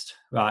noticed,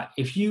 right,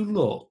 if you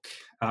look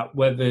at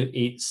whether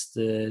it's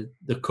the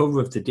cover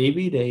of the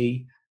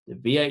DVD, the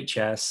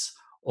VHS,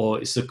 or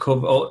it's the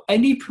cover, or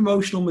any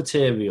promotional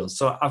material,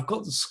 so I've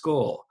got the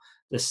score,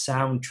 the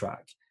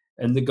soundtrack,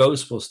 and the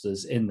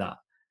Ghostbusters in that.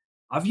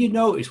 Have you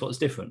noticed what's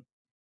different?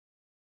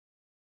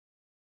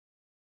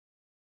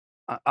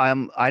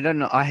 I don't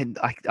know.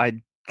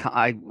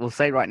 I will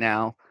say right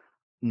now,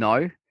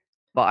 no.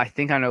 But I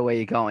think I know where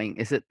you're going.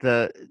 Is it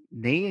the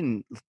knee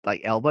and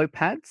like elbow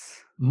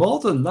pads? More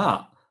than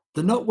that,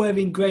 they're not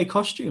wearing grey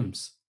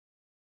costumes.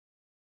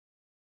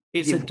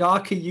 It's a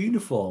darker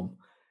uniform,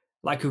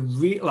 like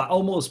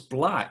almost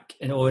black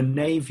or a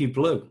navy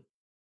blue.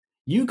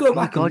 You go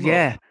back and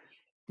look.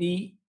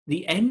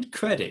 The end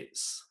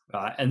credits,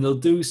 right, and they'll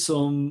do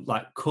some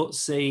like cut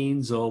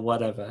scenes or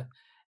whatever,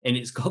 and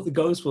it's got the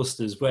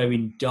Ghostbusters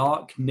wearing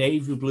dark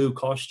navy blue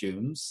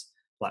costumes,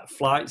 like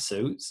flight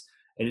suits,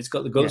 and it's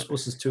got the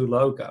Ghostbusters 2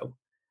 logo.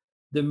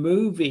 The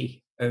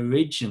movie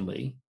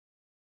originally,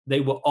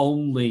 they were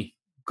only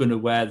going to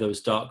wear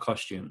those dark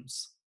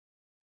costumes.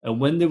 And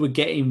when they were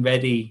getting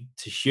ready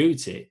to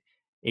shoot it,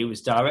 it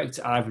was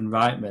director Ivan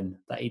Reitman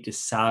that he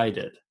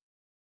decided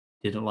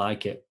didn't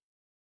like it.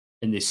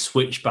 And they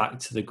switched back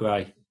to the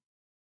grey.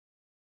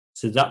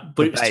 So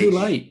but it was too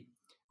late.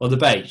 Or the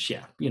beige,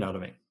 you know what I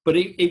mean. But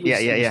it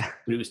was,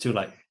 but it was too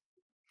late.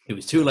 It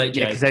was too late,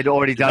 Jay. Yeah, because they'd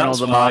already done all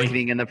the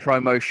marketing and the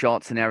promo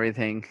shots and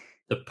everything.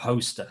 The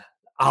poster,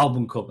 the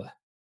album cover,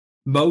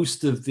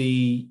 most of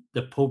the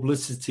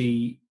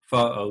publicity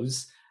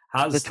photos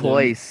has the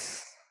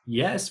toys.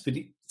 Yes, but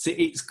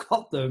it's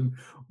got them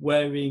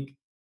wearing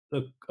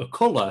a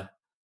colour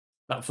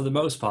that, for the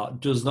most part,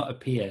 does not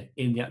appear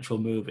in the actual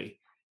movie.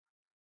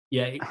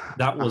 Yeah,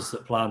 that was the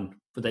plan,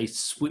 but they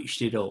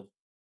switched it up.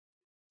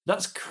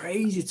 That's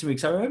crazy to me,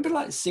 because I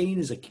remember seeing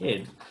as a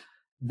kid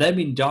them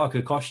in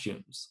darker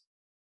costumes.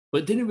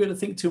 but didn't really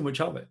think too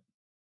much of it.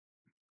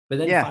 But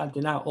then Yeah.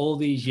 finding out all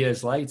these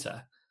years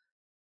later,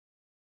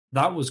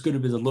 that was going to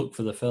be the look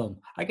for the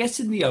film. I guess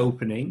in the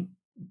opening,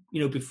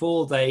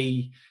 before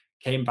they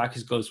came back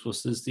as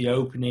Ghostbusters, the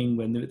opening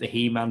when they're at the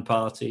He-Man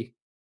party,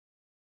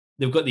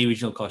 they've got the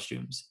original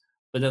costumes.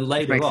 But then Which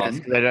later makes on, sense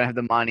because they don't have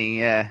the money.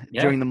 Yeah.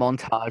 During the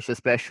montage,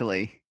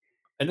 especially.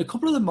 and a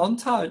couple of the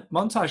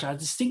montage, I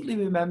distinctly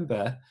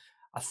remember,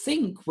 I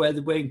think, where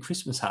they're wearing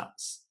Christmas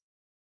hats.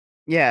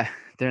 Yeah,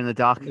 they're in the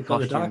dark They've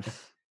got the costumes.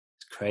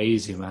 It's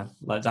crazy, man.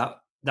 Like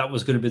that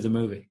was going to be the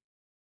movie.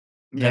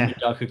 Them in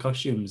darker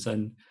costumes,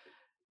 and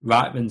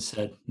Reitman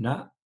said,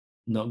 "Nah,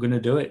 not going to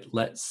do it.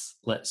 Let's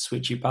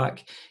switch it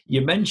back."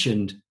 You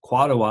mentioned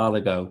quite a while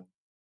ago,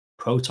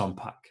 Proton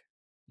Pack.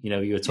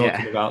 You were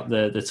talking about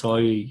the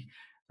toy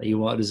that you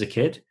wanted as a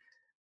kid.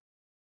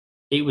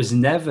 It was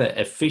never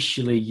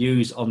officially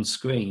used on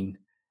screen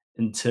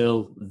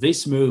until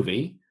this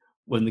movie,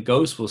 when the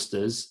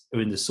Ghostbusters are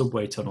in the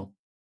subway tunnel.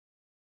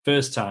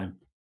 First time.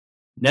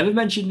 Never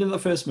mentioned in the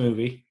first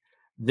movie.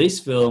 This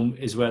film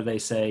is where they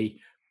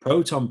say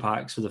proton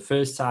packs for the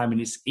first time,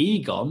 and it's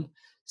Egon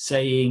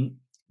saying,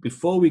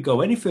 before we go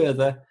any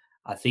further,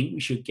 I think we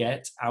should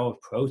get our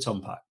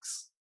proton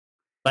packs.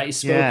 That is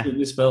spoken in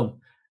this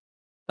film.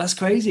 That's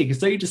crazy, because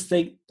don't you just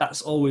think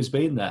that's always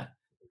been there?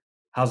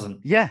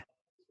 Hasn't. Yeah,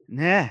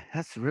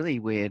 that's really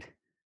weird.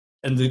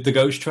 And the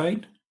ghost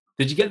train?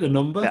 Did you get the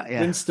number?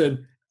 Yeah.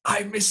 Winston,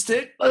 I missed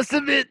it. Must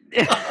admit.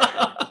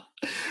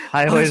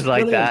 I always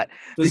like that.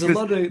 There's because a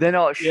lot of, they're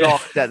not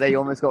shocked that they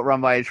almost got run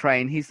by a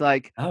train. He's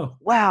like, oh,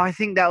 wow, I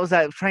think that was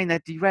that train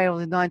that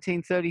derailed in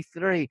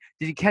 1933.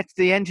 Did you catch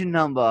the engine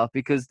number?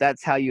 Because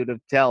that's how you'd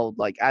have told,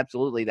 like,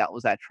 absolutely that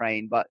was that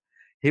train. But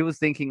he was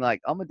thinking,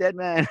 like, I'm a dead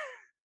man.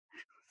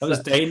 That was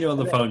Dana on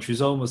the phone. She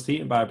was almost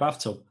eaten by a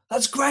bathtub.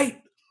 That's great.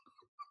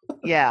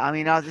 Yeah, I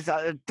mean, it's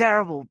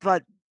terrible,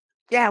 but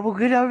yeah, we'll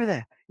get over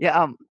there.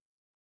 Yeah,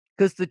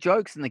 because the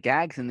jokes and the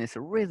gags in this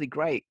are really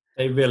great.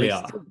 They really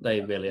are.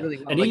 They really are. Well.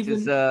 And Like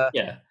even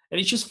and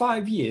it's just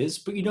 5 years.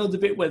 But the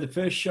bit where they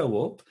first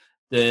show up,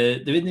 they're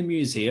in the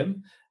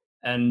museum,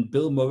 and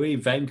Bill Murray,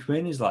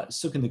 Venkman, is like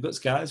sucking the guts,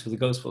 guys, for the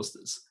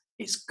Ghostbusters.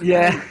 It's great.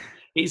 Yeah.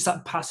 It's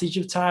that passage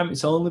of time.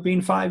 It's only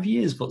been 5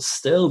 years, but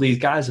still, these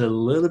guys are a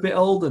little bit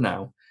older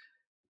now.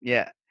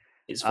 Yeah,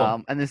 it's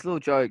fun. And this little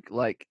joke,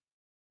 like,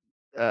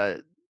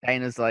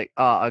 Dana's like,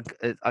 "Oh,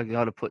 I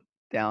got to put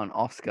down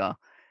Oscar,"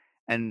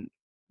 and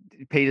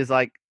Peter's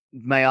like,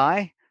 "May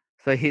I?"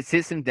 So he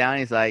sits him down.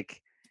 He's like,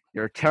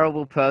 "You're a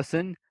terrible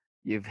person.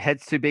 Your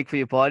head's too big for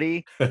your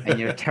body, and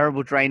you're a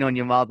terrible drain on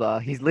your mother."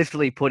 He's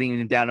literally putting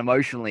him down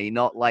emotionally,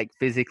 not like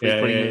physically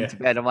putting him into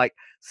bed. I'm like,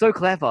 so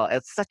clever.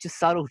 It's such a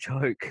subtle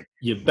joke.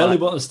 Your belly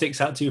button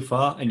sticks out too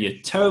far, and you're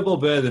a terrible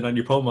burden on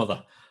your poor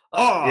mother.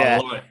 Oh, yeah. I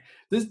love it.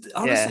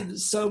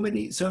 There's so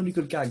many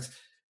good gags.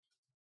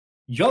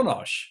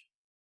 Jonosh,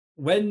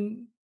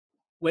 when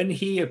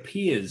he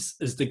appears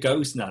as the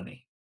ghost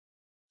nanny,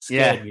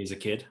 scared me as a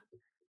kid.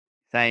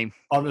 Same.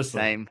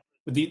 Honestly. Same.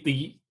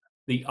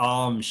 The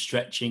arms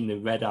stretching, the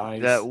red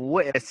eyes.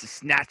 It's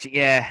snatching.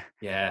 Yeah.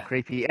 Yeah.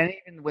 Creepy. And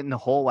even in the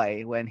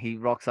hallway when he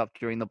rocks up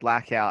during the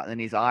blackout and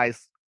his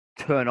eyes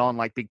turn on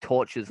like big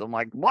torches. I'm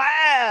like,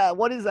 wow,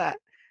 what is that?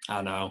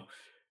 I know.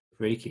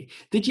 Freaky.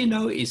 Did you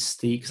notice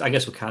because I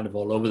guess we're kind of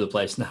all over the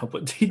place now,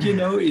 but did you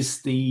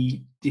notice the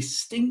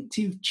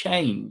distinctive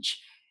change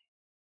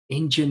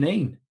in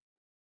Janine?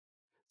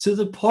 To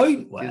the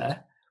point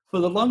where,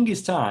 for the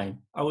longest time,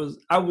 I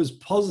was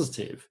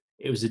positive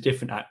it was a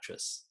different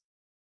actress.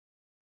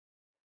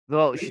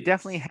 Well, she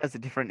definitely has a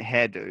different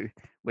hairdo.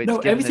 Which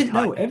everything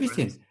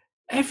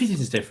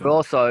is different. But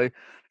also,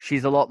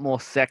 she's a lot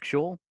more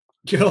sexual.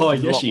 Oh,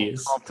 yes, she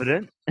is.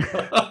 Confident.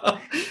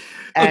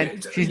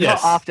 And she's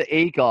not after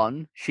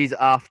Egon. She's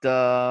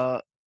after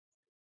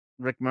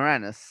Rick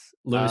Moranis.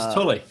 Louis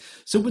Tully.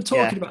 So we're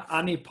talking about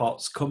Annie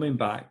Potts coming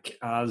back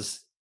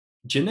as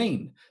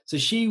Janine. So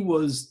she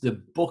was the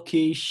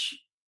bookish,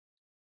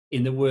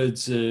 in the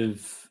words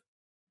of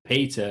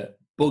Peter,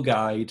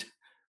 bug-eyed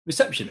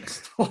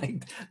receptionist.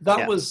 Like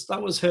that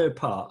was her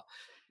part.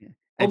 Yeah.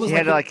 And she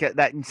had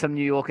that some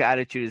New Yorker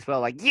attitude as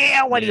well. Like,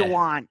 yeah, what do you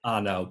want? I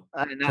know.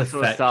 And that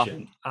sort of stuff.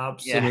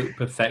 Absolute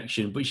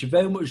perfection. But she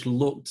very much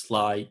looked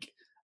like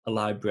a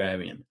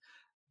librarian.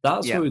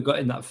 That's what we got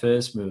in that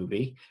first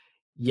movie.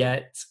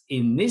 Yet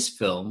in this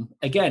film,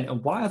 again,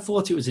 and why I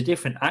thought it was a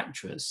different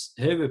actress,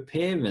 her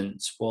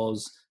appearance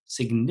was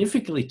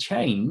significantly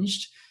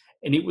changed,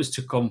 and it was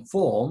to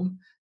conform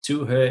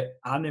to her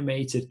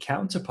animated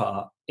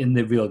counterpart in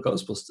the real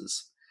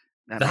Ghostbusters.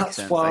 That's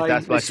why.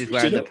 That's why she's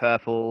wearing the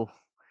purple.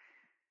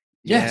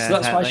 Yes,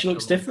 that's why she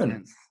looks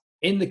different.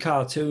 In the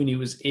cartoon, it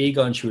was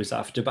Egon she was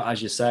after, but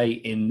as you say,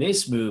 in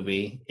this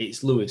movie,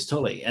 it's Louis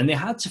Tully. And they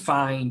had to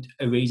find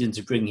a reason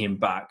to bring him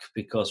back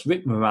because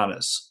Rick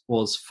Moranis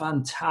was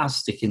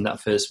fantastic in that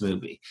first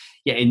movie.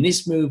 Yeah, in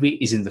this movie,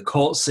 he's in the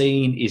court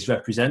scene, he's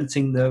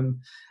representing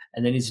them,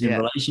 and then he's in a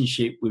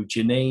relationship with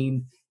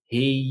Janine.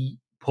 He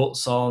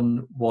puts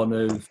on one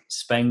of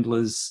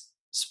Spengler's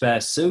spare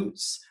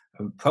suits,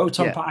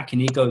 proton Yeah. pack,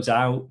 and he goes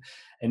out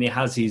and he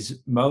has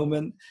his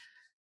moment.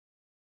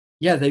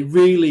 Yeah, they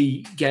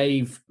really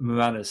gave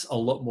Moranis a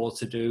lot more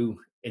to do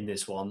in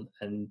this one,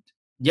 and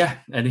yeah,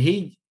 and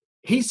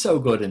he's so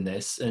good in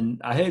this.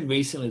 And I heard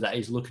recently that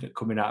he's looking at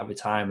coming out of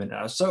retirement, and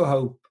I so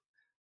hope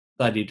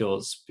that he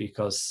does,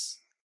 because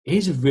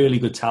he's a really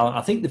good talent.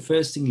 I think the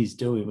first thing he's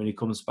doing when he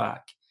comes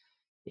back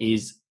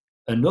is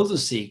another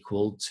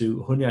sequel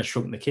to Honey, I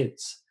Shrunk the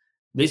Kids.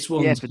 This Yeah,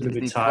 one's for going to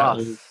be Disney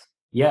titled, Plus.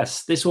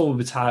 yes, this one will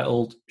be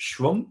titled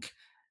Shrunk,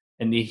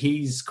 and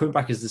he's coming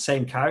back as the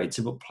same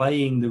character, but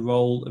playing the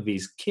role of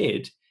his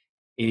kid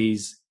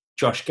is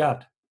Josh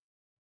Gad.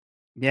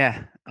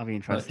 Yeah, that'll be That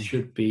interesting.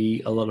 should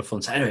be a lot of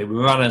fun. So anyway,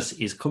 Moranis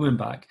is coming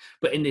back,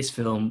 but in this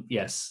film,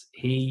 yes,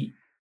 he's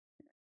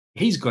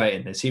great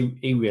in this.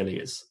 He really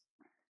is.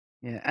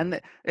 Yeah,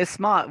 and it's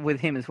smart with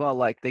him as well.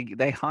 Like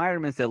they hire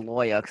him as their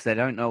lawyer because they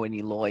don't know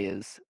any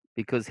lawyers,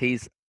 because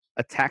he's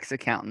a tax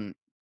accountant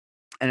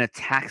and a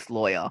tax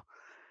lawyer.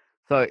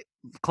 So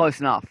close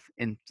enough.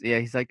 And yeah,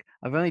 he's like,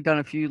 I've only done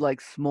a few like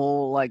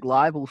small like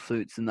libel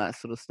suits and that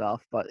sort of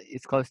stuff, but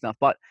it's close enough.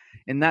 But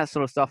in that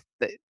sort of stuff,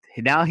 that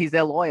now he's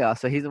their lawyer,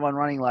 so he's the one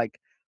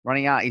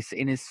running out. He's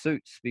in his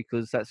suits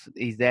because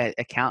he's their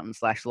accountant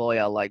slash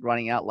lawyer, like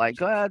running out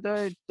like, oh,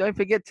 don't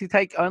forget to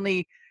take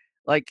only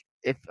like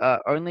if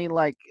only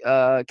like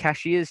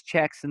cashier's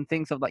checks and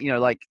things of like,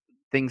 like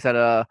things that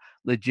are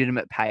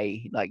legitimate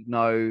pay, like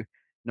no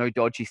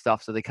dodgy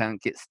stuff, so they can't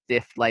get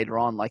stiffed later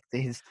on. Like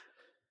they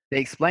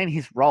explain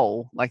his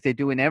role like they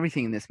do in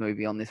everything in this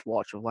movie on this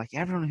watch, of like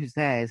everyone who's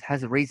there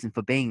has a reason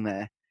for being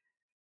there.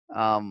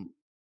 Um,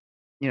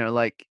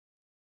 like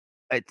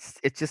it's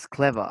just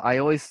clever. I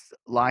always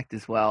liked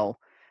as well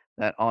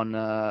that on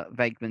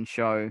Venkman's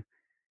show,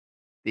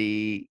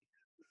 the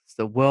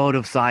the world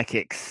of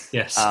psychics,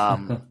 Yes.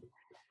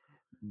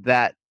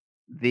 that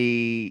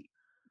the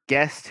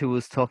guest who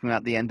was talking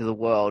about the end of the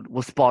world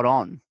was spot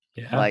on.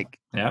 Yeah. Like,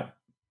 Yeah.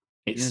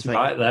 It's it's like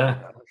right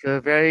there.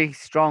 a very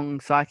strong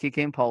psychic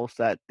impulse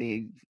that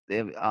the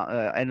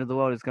end of the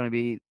world is going to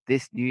be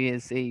this New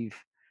Year's Eve.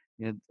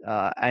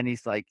 And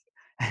he's like,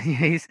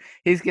 he's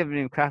giving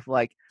him crap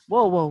like,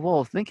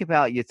 whoa, think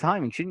about your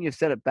timing. Shouldn't you have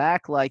set it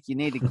back? Like, your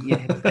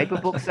paper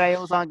book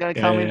sales aren't going to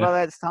Yeah, come in yeah. by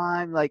that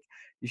time. Like,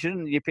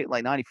 you pick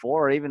like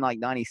 94 or even like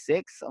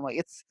 96. I'm like,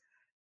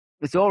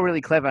 it's all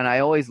really clever, and I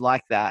always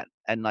like that.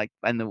 And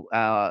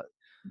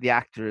the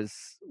actor is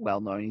well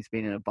known. He's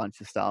been in a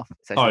bunch of stuff, Oh,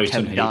 especially he's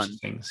done Kevin heaps Dunn. of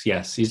things.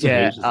 Yes, he's done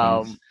Yeah. heaps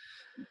of things.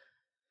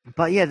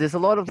 But yeah, there's a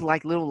lot of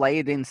like little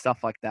layered in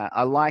stuff like that.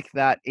 I like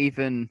that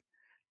even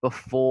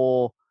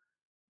before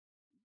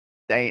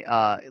they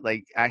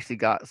like actually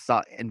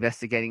start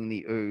investigating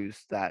the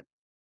ooze, that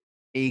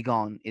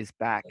Egon is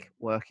back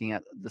working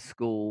at the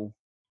school,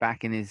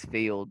 back in his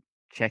field,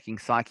 checking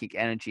psychic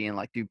energy, and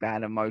like do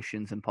bad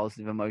emotions and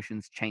positive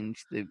emotions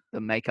change the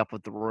makeup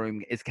of the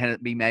room. It's can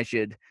it be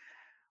measured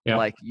Yeah.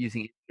 like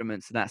using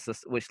instruments, and that's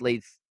just which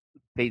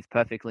feeds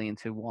perfectly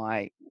into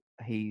why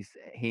he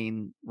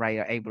and Ray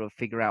are able to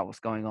figure out what's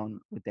going on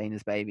with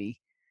Dana's baby.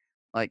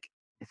 Like,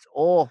 it's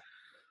all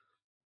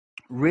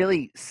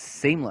really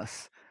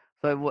seamless.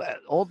 So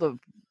all the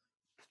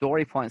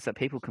story points that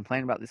people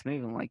complain about this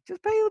movie, I'm like,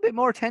 just pay a little bit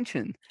more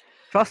attention.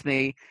 Trust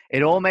me,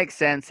 it all makes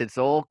sense. It's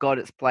all got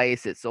its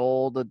place. It's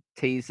all the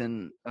T's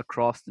and are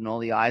crossed and all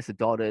the I's are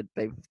dotted.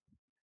 They've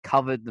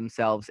covered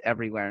themselves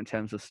everywhere in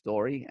terms of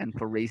story and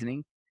for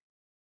reasoning.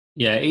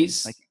 Yeah,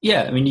 Like,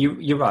 I mean,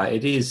 you're right.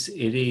 It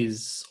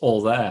is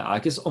all there. I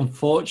guess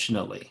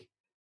unfortunately,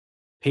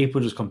 people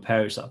just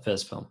compare it to that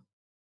first film.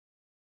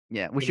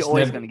 yeah, which you're It's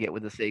always never, going to get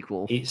with a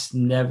sequel. it's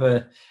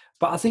never.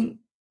 But I think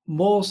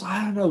more.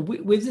 I don't know.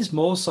 With this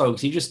more so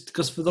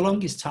because for the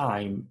longest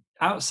time,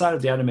 outside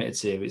of the animated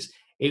series,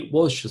 it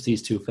was just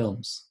these two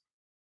films,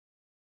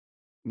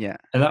 Yeah,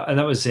 and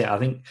that was it. I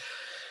think.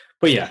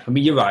 But yeah, I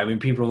mean, you're right. I mean,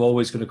 people are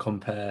always going to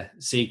compare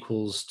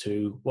sequels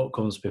to what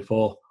comes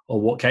before or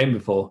what came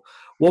before.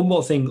 One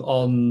more thing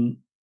on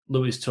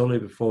Louis Tully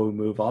before we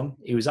move on.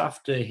 It was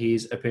after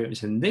his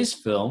appearance in this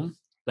film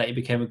that he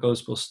became a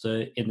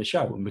Ghostbuster in the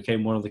show and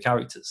became one of the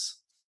characters.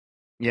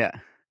 yeah,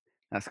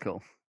 that's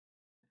cool.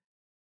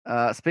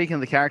 Speaking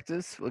of the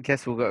characters, I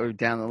guess we'll go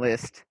down the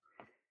list.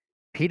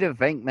 Peter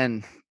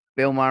Venkman,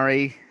 Bill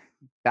Murray,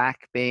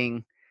 back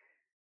being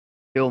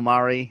Bill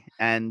Murray,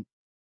 and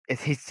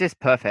he's just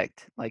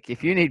perfect. Like,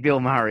 if you need Bill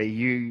Murray,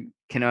 you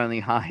can only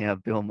hire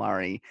Bill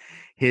Murray.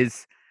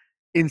 His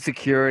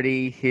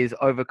insecurity, his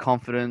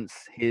overconfidence,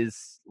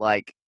 his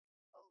like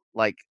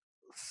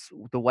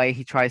the way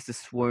he tries to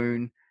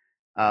swoon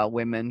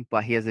women,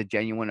 but he has a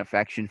genuine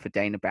affection for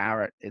Dana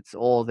Barrett. It's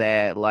all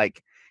there.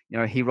 Like,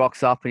 he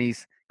rocks up and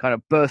he's kind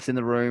of bursts in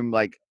the room,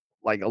 like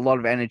a lot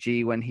of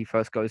energy when he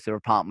first goes to their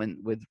apartment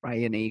with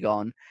Ray and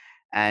Egon,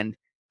 and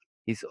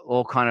he's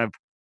all kind of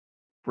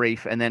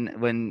brief. And then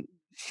when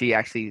she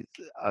actually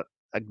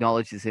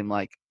acknowledges him,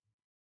 like,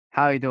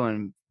 "How are you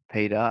doing,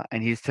 Peter?"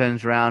 and he just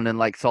turns around and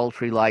like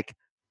sultry, like,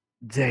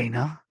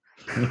 "Dana."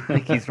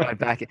 Like, he's right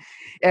back.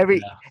 Every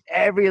Yeah.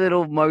 every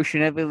little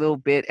motion, every little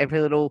bit, every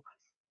little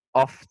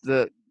off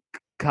the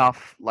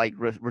cuff like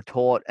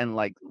retort and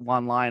like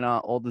one liner,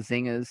 all the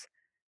zingers,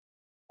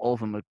 all of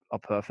them are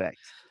perfect.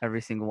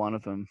 Every single one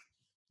of them.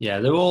 Yeah,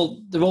 they're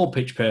all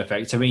pitch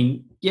perfect. I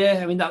mean,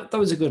 that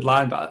was a good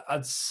line, but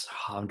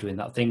I'm doing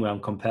that thing where I'm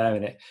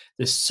comparing it.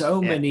 There's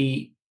so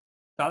many.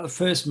 That the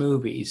first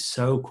movie is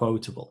so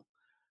quotable.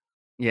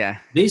 Yeah.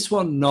 This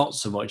one, not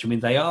so much. I mean,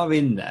 they are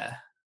in there,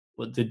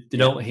 but they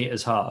don't hit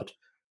as hard.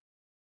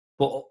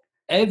 But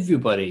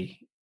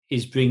everybody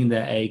is bringing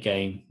their A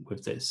game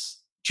with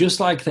this, just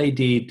like they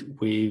did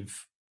with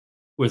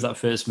that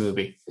first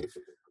movie.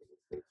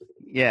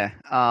 Yeah.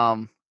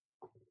 And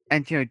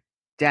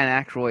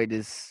Dan Aykroyd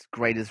is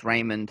great as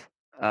Raymond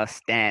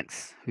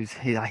Stantz, who's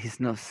his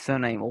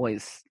surname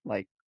always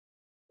like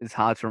is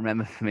hard to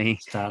remember for me.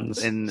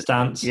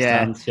 Stantz,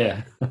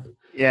 yeah.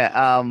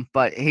 Yeah,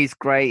 but he's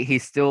great.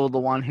 He's still the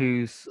one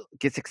who's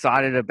gets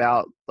excited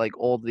about like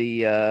all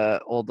the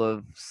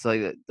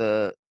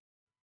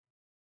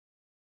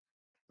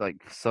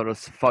like sort of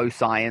faux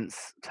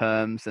science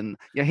terms, and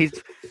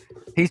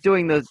he's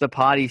doing the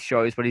party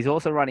shows, but he's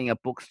also running a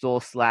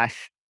bookstore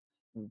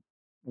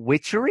 /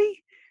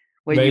 witchery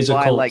where Razor you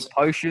buy cult. like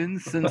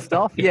potions and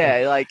stuff.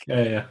 yeah, like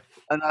yeah.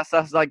 And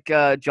that's like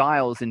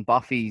Giles in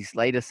Buffy's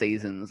later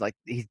seasons. Like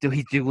he's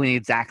doing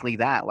exactly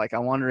that. Like I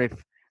wonder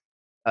if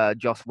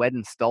Joss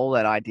Whedon stole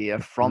that idea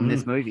from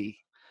this movie.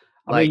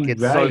 Like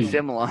it's so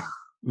similar.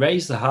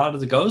 Ray's the heart of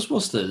the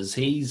Ghostbusters.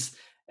 He's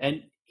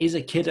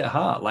a kid at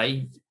heart.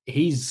 Like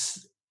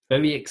he's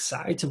very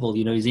excitable.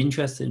 He's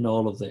interested in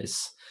all of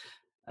this,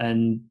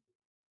 and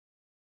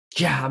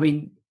yeah, I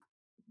mean,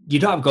 you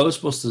don't have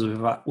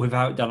Ghostbusters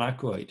without Dan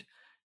Aykroyd.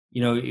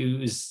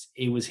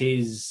 It was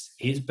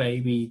his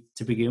baby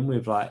to begin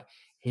with. Like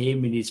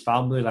him and his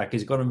family, like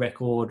he's gone on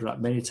record like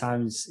many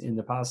times in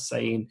the past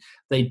saying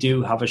they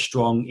do have a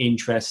strong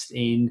interest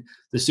in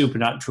the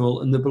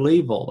supernatural and they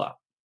believe all that.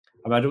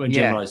 I mean, I don't want to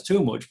generalize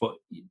too much, but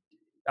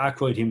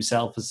Aykroyd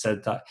himself has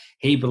said that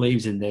he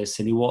believes in this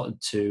and he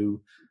wanted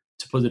to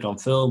put it on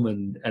film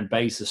and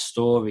base a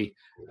story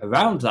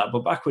around that.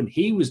 But back when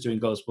he was doing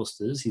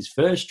Ghostbusters, his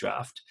first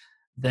draft,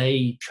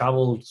 they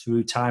traveled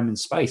through time and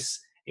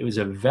space. It was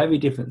a very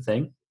different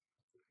thing.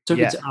 Took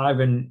it to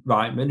Ivan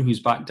Reitman, who's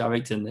back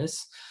directing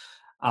this,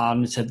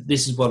 and said,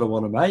 "This is what I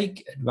want to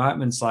make." And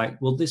Reitman's like,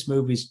 "Well, this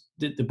movie's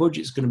the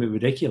budget's going to be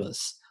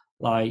ridiculous.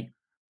 Like,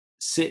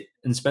 sit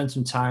and spend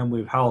some time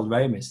with Harold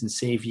Ramis and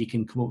see if you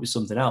can come up with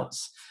something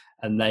else."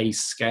 And they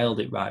scaled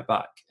it right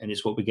back, and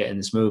it's what we get in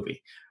this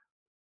movie.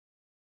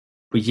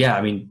 But yeah,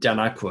 I mean, Dan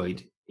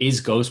Aykroyd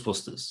is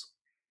Ghostbusters.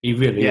 He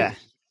really is.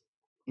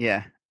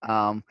 Yeah.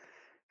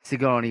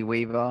 Sigourney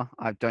Weaver,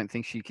 I don't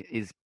think she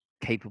is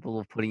capable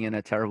of putting in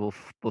a terrible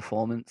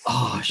performance.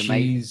 Oh,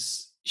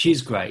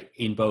 she's great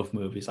in both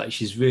movies. Like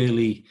she's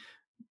really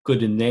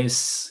good in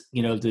this.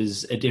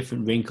 There's a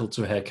different wrinkle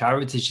to her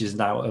character. She's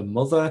now a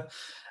mother.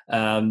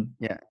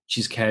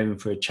 She's caring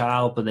for a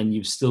child, but then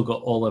you've still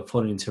got all her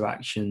fun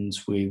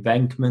interactions with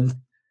Venkman.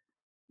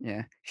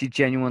 Yeah, she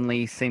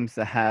genuinely seems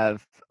to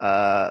have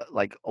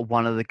like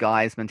one of the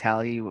guys'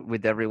 mentality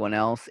with everyone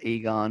else.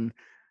 Egon,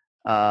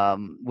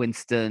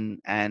 Winston,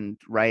 and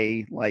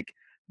Ray, like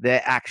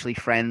they're actually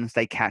friends.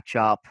 They catch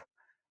up,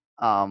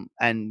 and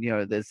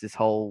there's this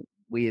whole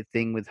weird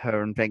thing with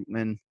her and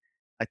Venkman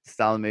at the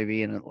start of the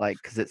movie, and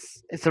because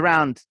it's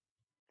around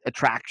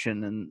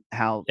attraction and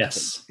how they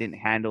didn't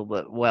handle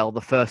it well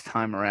the first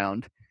time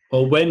around.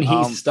 Well, when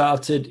he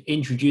started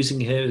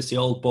introducing her as the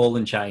old ball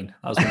and chain,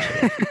 that was when she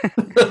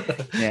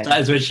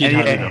that is when she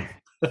had enough.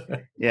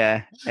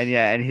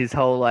 And his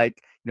whole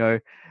like,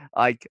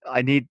 I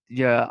need,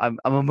 I'm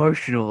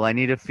emotional. I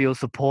need to feel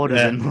supported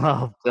and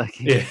loved. Like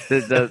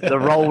the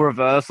role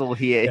reversal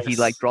here, he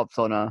like drops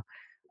on her.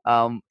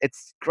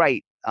 It's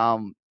great.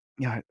 Harold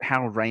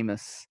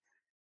Ramis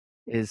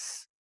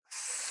is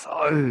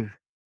so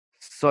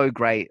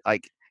great.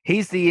 Like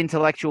he's the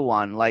intellectual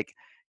one. Like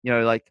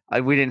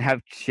we didn't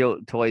have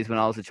toys when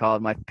I was a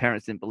child. My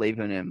parents didn't believe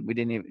in him. We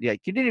didn't even you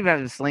didn't even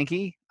have a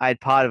slinky. I had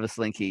part of a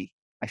slinky.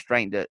 I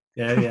straightened it.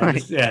 I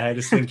had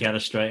a slinky and I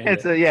straightened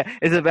it.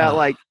 It's about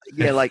like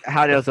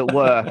how does it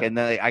work? And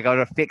then I got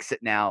to fix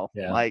it now.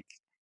 Yeah. Like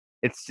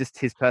it's just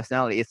his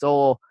personality. It's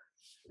all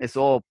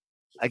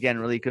again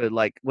really good.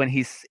 Like when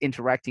he's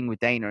interacting with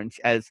Dana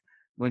and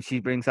when she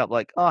brings up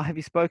like, oh, have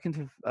you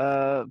spoken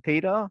to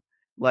Peter?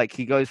 Like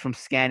he goes from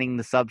scanning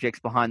the subjects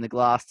behind the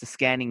glass to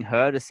scanning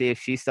her to see if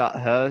she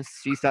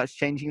starts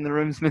changing the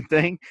roomsman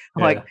thing.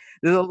 Like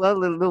there's a lot of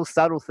little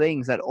subtle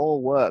things that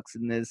all works,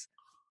 and there's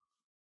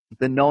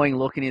the knowing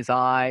look in his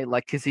eye,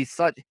 like because he's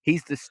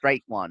the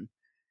straight one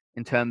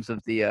in terms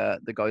of the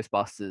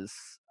Ghostbusters,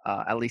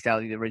 at least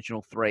out of the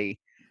original three.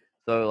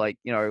 So like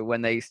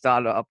when they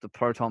started up the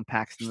proton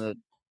packs in the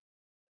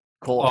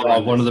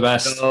courtroom, one of the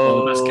best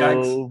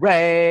gags.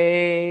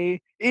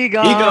 Ray,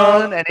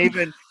 Egon, and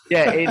even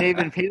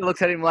Peter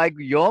looks at him like,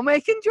 "You're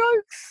making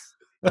jokes."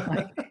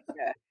 Like,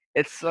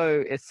 it's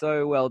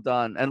so well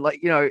done, and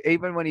like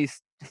even when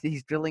he's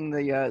drilling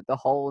the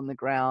hole in the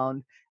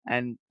ground,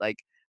 and like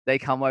they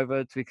come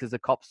over because the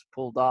cops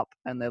pulled up,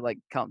 and they're like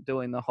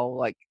doing the whole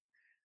like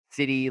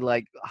city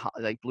like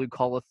blue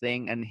collar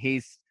thing, and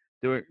he's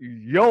doing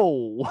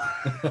yo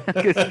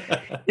because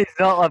he's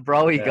not a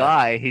broy Yeah,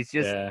 guy. He's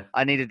just, yeah.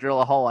 I need to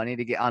drill a hole. I need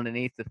to get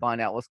underneath to find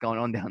out what's going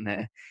on down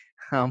there.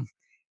 Um,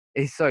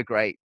 he's so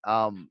great.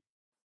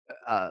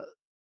 Uh,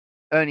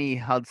 Ernie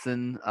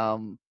Hudson,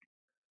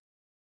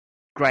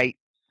 great.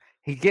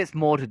 He gets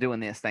more to do in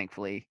this,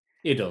 thankfully,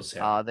 He does,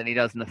 yeah. than he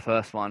does in the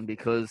first one,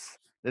 because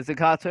there's a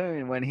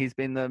cartoon when he's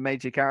been the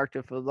major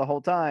character for the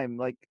whole time.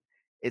 Like,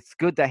 it's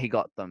good that he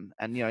got them,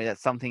 and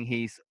that's something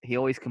he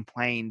always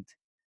complained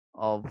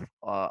of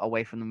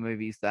away from the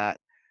movies, that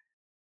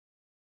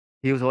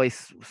he was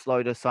always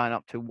slow to sign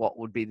up to what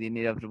would be the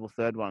inevitable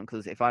third one.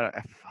 Because if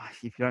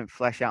you don't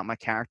flesh out my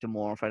character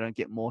more, if I don't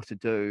get more to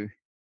do,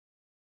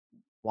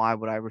 why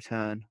would I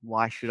return?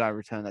 Why should I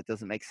return? That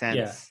doesn't make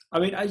Yeah. sense. I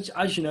mean,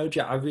 as you know,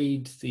 Jack, I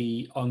read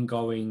the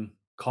ongoing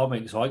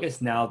comics, so I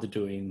guess now they're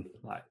doing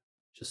like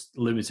just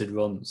limited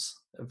runs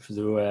for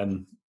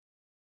the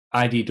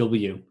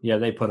IDW. Yeah,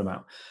 they put them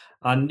out.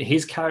 And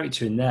his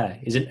character in there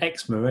is an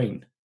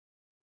ex-Marine.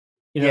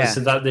 Yeah, So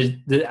that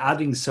they're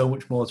adding so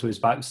much more to his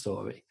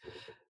backstory.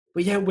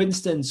 But yeah,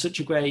 Winston's such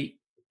a great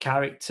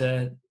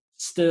character.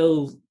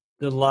 Still,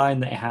 the line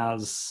that he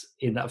has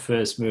in that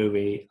first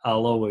movie,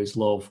 I'll always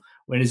love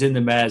when he's in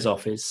the mayor's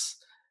office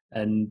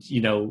and,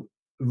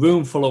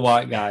 room full of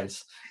white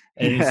guys.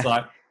 And he's yeah,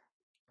 like,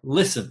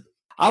 listen,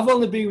 I've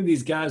only been with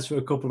these guys for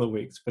a couple of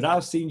weeks, but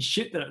I've seen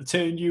shit that have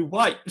turned you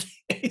white.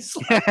 It's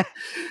like, yeah,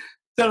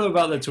 tell him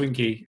about the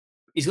Twinkie.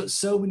 He's got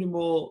so many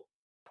more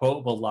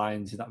quotable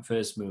lines in that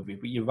first movie,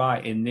 but you're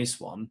right, in this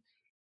one,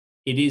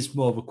 it is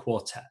more of a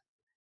quartet.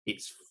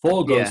 It's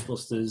four yeah.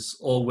 Ghostbusters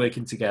all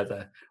working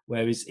together,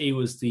 whereas he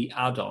was the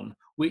add-on,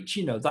 which,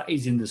 that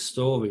is in the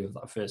story of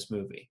that first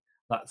movie.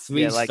 Like,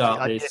 three Yeah, like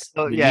start I just this,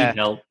 thought, they yeah, need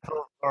help.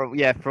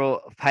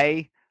 for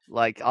pay,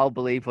 like I'll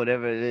believe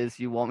whatever it is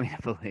you want me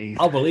to believe.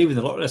 I'll believe in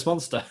the Loch Ness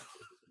Monster.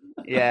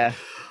 Yeah,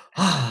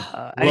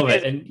 and Love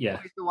it. And yeah,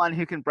 he's the one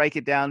who can break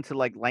it down to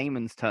like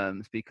layman's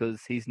terms,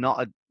 because he's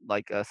not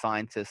a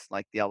scientist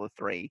like the other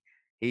three.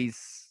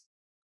 He's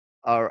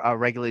a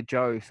regular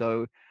Joe.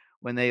 So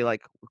when they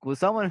like, will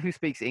someone who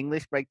speaks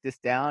English break this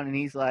down? And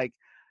he's like,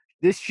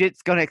 this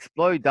shit's gonna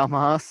explode,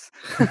 dumbass.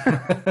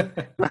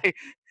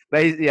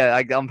 Like, yeah,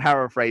 like, I'm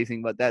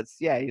paraphrasing, but that's,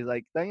 yeah. He's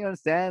like, don't you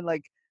understand?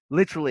 Like,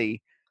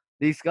 literally,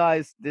 these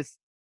guys,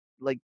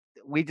 like,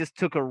 we just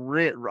took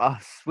a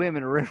swim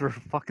in a river of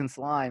fucking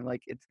slime.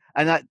 Like, it's,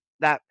 and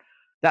that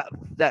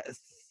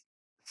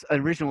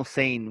original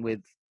scene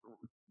with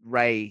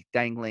Ray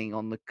dangling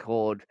on the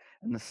cord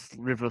and the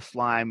river of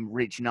slime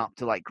reaching up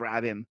to like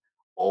grab him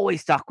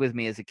always stuck with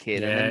me as a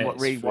kid. And yeah, then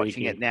it's rewatching it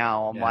freaky.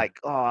 now, I'm Yeah. like,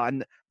 oh,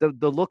 and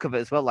the look of it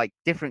as well, like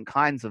different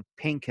kinds of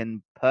pink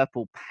and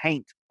purple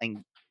paint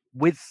and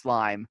with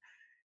slime.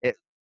 It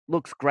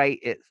looks great.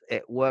 It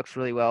works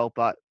really well.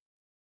 But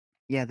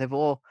yeah, they're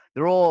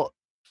all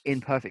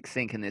in perfect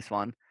sync in this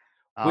one.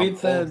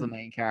 With All of the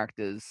main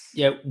characters.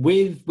 Yeah,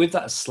 with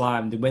that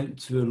slime, they went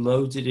through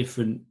loads of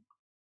different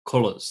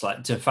colours,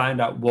 like to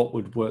find out what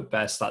would work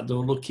best. Like they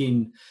were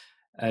looking,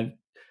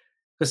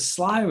 because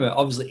Slimer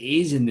obviously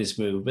is in this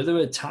movie, but there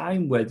were a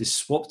time where they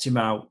swapped him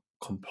out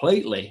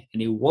completely,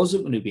 and he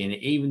wasn't going to be in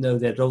it, even though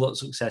they had a lot of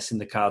success in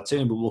the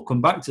cartoon. But we'll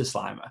come back to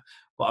Slimer.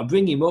 But I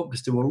bring him up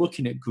because they were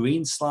looking at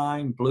green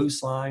slime, blue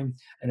slime,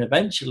 and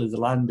eventually they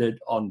landed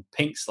on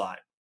pink slime,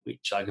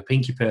 which like a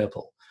pinky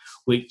purple,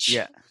 which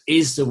Yeah,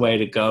 is the way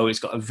to go. It's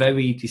got a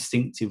very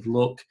distinctive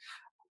look.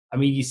 I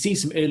mean, you see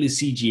some early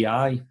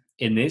CGI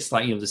in this,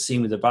 like the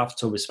scene with the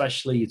bathtub,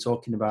 especially. You're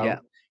talking yeah, about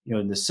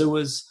in the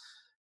sewers,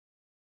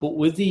 but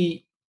with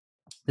the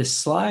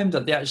slime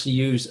that they actually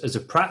use as a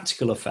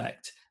practical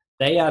effect,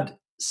 they had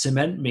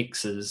cement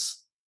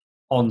mixers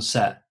on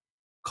set,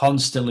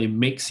 constantly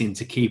mixing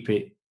to keep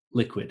it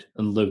liquid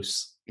and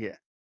loose. yeah,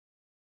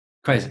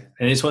 Crazy.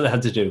 And it's what they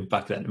had to do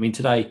back then. I mean,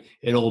 today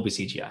it'll all be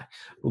CGI.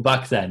 But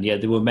back then, yeah,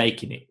 they were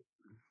making it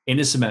in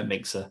a cement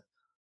mixer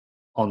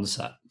on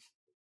set.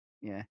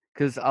 yeah.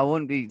 Because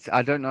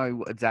I don't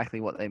know exactly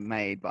what they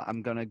made, but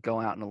I'm gonna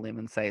go out on a limb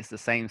and say it's the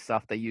same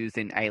stuff they used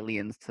in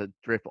Aliens to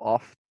drip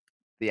off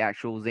the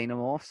actual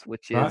xenomorphs,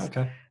 which Right, is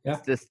okay. Yeah.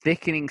 the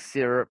thickening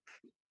syrup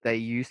they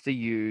used to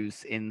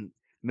use in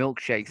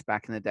milkshakes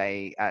back in the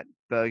day at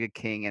Burger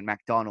King and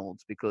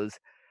McDonald's, because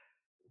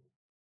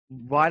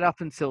right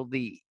up until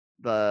the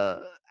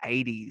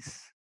 80s,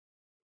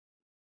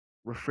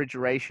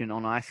 refrigeration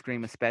on ice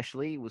cream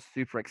especially was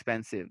super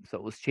expensive, so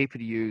it was cheaper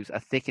to use a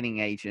thickening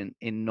agent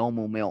in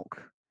normal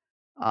milk,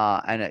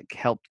 and it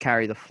helped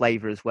carry the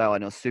flavor as well,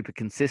 and it was super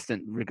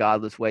consistent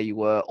regardless where you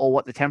were or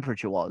what the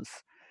temperature was.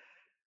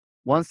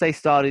 Once they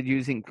started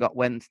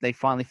when they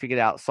finally figured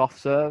out soft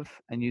serve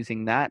and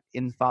using that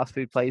in fast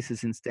food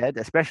places instead,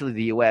 especially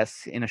the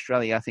US. In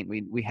Australia, I think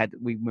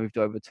we moved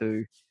over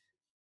to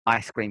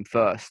ice cream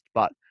first,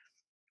 but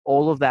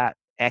all of that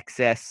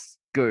excess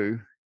goo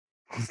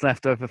was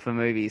left over for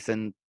movies,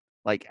 and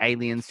like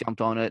Aliens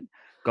jumped on it.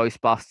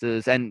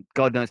 Ghostbusters, and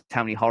God knows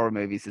how many horror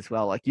movies as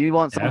well. Like you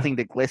want Yeah. something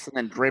to glisten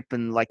and drip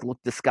and like look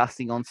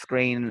disgusting on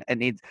screen,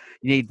 and you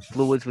need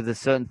fluids with a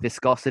certain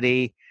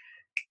viscosity.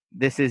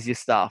 This is your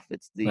stuff.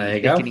 It's There the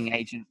you go. thickening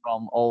agent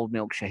from old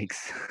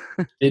milkshakes.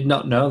 Did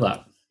not know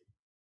that.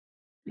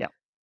 Yeah.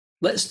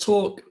 Let's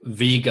talk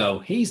Vigo.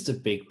 He's the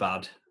big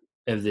bad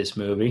of this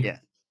movie. Yeah.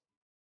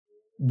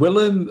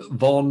 Willem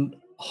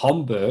von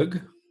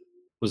Homburg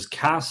was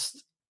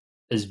cast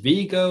as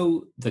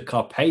Vigo the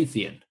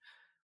Carpathian,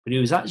 but he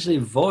was actually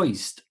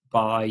voiced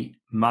by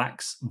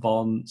Max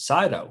von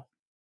Sydow.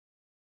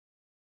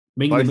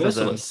 Ming the Both of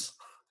them. Merciless.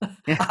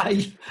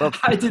 Yeah.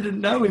 I didn't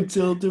know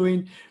until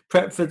doing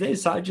prep for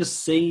this. I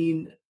just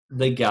seen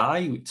the guy.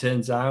 It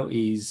turns out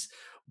he's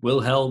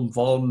Wilhelm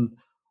von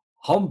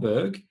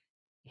Homburg.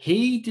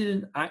 He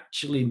didn't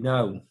actually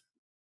know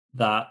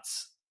that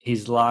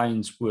his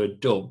lines were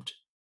dubbed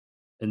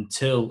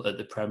until at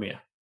the premiere.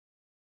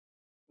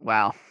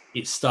 Wow.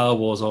 It's Star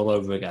Wars all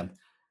over again.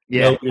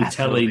 Yeah. Nobody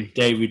telling Absolutely.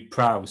 David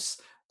Prowse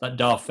that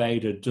Darth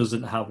Vader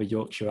doesn't have a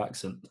Yorkshire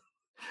accent.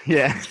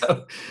 Yeah.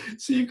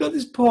 So you've got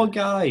this poor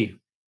guy.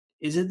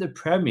 He's in the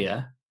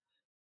premiere,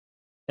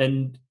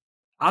 and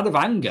out of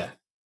anger,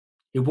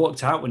 he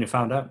walked out when he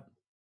found out.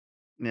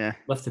 Yeah.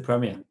 Left the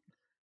premiere.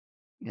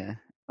 Yeah.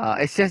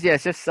 It's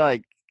just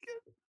like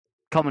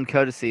common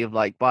courtesy of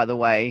like, by the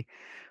way,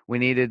 we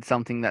needed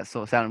something that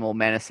sort of sounded more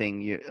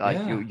menacing.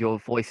 Your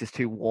voice is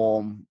too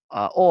warm.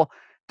 Or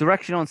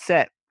direction on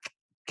set.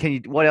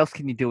 What else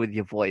can you do with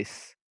your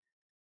voice?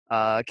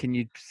 Can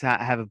you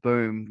have a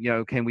boom?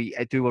 Can we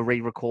do a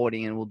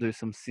re-recording and we'll do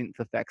some synth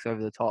effects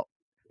over the top?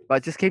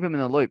 But just keep them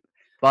in the loop.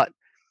 But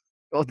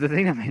the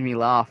thing that made me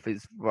laugh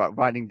is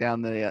writing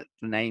down the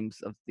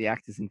names of the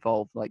actors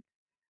involved. Like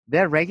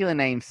their regular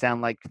names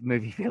sound like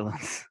movie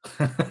villains.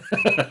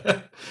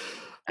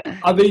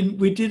 I mean,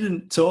 we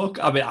didn't talk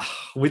about.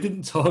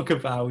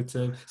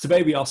 So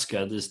Baby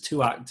Oscar. There's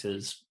two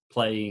actors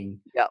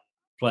playing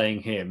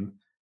him,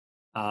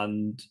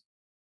 and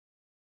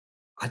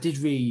I did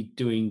read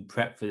doing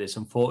prep for this.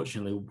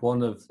 Unfortunately,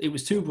 it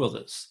was two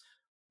brothers.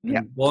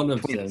 Yeah, one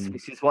of twins, them,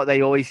 which is what they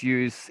always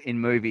use in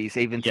movies,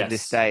 even to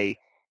this Yes. day,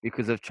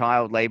 because of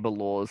child labor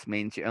laws.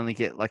 Means you only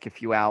get like a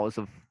few hours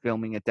of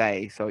filming a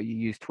day, so you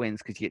use twins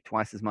because you get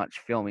twice as much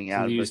filming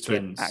out of a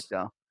kid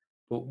actor.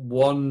 But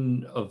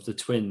one of the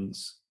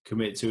twins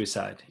committed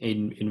suicide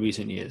in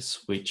recent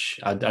years, which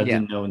I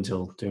didn't know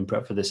until doing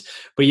prep for this.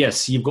 But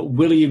yes, you've got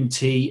William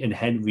T. and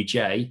Henry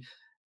J.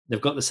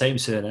 They've got the same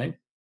surname.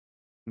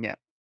 Yeah.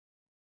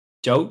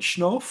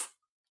 Dochnoff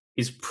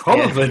is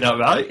probably not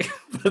right,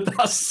 but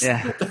that's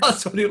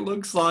what it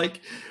looks like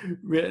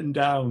written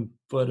down.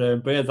 But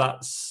yeah,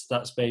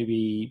 that's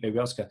baby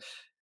Oscar.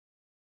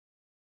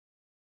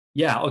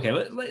 Yeah, okay.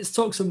 Let's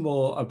talk some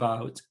more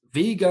about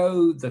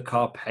Vigo the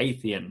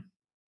Carpathian.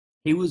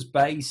 He was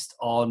based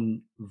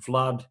on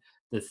Vlad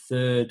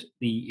III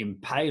the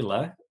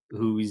Impaler,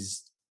 who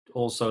is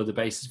also the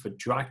basis for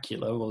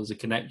Dracula. Well, there's a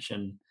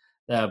connection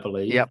there, I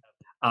believe. Yep.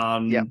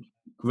 And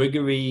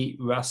Grigory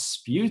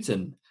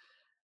Rasputin.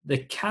 The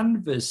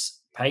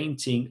canvas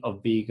painting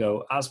of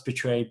Vigo, as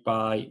portrayed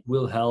by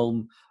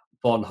Wilhelm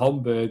von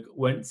Homburg,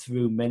 went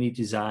through many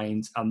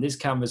designs, and this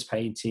canvas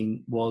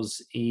painting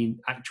was in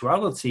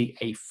actuality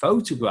a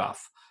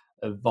photograph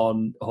of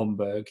von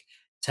Homburg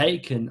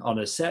taken on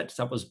a set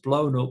that was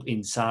blown up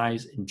in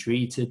size and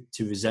treated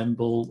to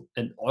resemble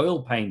an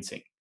oil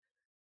painting.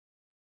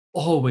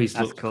 Always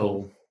looked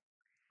cool.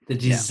 The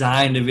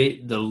design of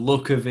it, the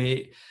look of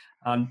it,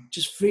 and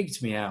just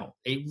freaked me out.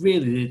 It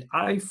really did.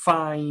 I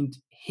find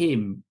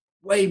him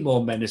way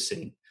more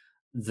menacing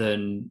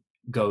than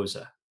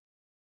Gozer.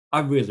 I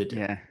really do.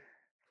 Yeah.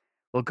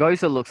 Well,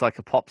 Gozer looks like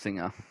a pop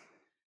singer.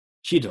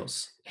 She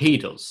does. He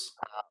does.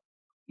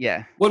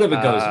 Yeah. Whatever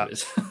Gozer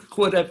is.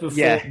 Whatever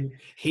form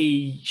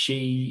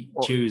she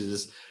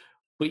chooses.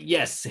 But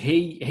yes,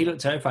 he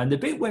looked terrifying. The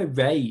bit where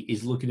Ray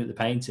is looking at the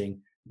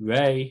painting,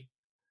 Ray,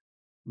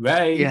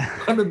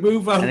 kind of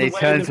move out of the way. And he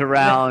turns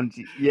around,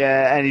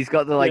 and he's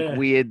got the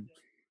weird,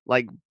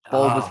 like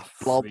bulbous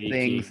blob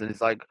things, and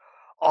it's like,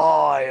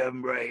 I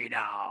am Ray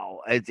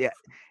now.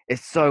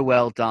 It's so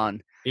well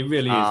done. It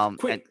really is.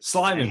 Quick,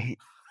 slime him.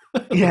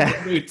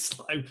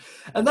 Slime.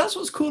 And that's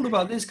what's cool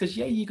about this, because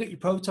you got your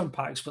proton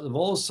packs, but they've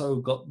also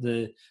got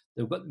the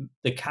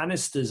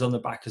canisters on the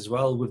back as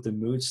well with the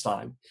mood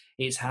slime.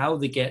 It's how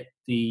they get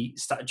the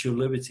Statue of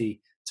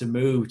Liberty to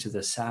move to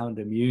the sound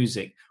of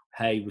music.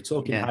 Hey, we're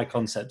talking high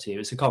concept here.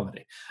 It's a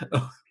comedy.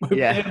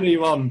 Early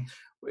on,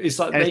 it's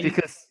like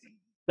because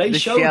they the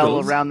showed shell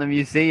us, around the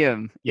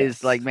museum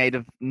is like made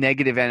of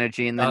negative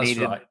energy, and they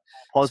needed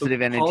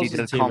positive energy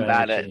to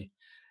combat it.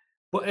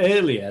 But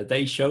earlier,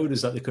 they showed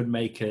us that they could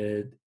make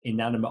an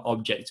inanimate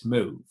object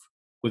move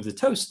with the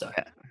toaster.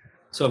 Yeah.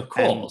 So, of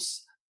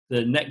course,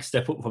 the next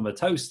step up from a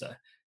toaster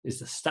is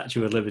the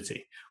Statue of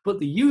Liberty. But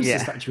they used the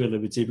Statue of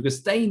Liberty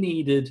because they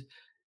needed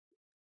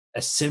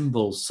a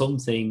symbol,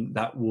 something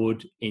that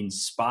would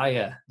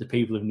inspire the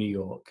people of New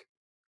York.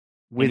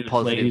 With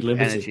positive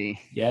energy.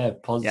 Yeah,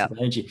 positive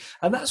energy.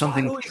 And that's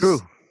something true.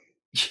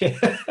 Yeah,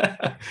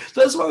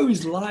 that's what I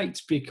always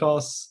liked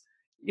because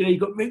you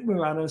got Rick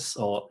Moranis,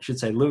 or I should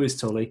say Lewis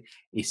Tully.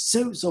 He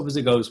suits up as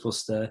a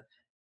Ghostbuster.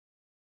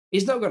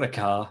 He's not got a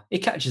car. He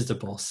catches the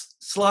bus.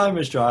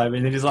 Slimer's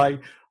driving, and he's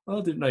like, "Oh,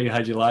 I didn't know you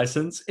had your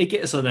license." He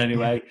gets on Yeah.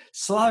 anyway.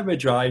 Slimer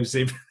drives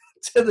him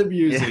to the Yeah.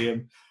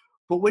 museum.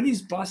 But when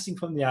he's blasting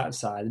from the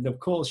outside, and of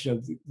course,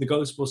 the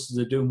Ghostbusters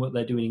are doing what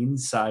they're doing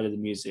inside of the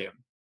museum.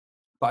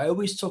 But I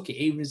always took it,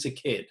 even as a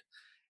kid,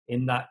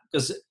 in that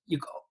because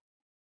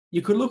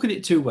you could look at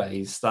it two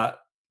ways. That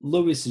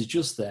Lewis is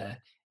just there.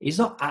 He's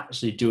not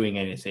actually doing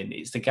anything.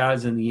 It's the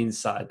guys on the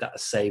inside that are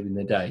saving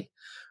the day.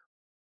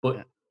 But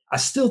Yeah. I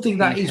still think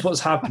that is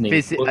what's happening.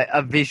 But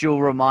A visual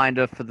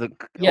reminder for the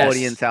yes,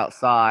 audience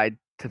outside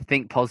to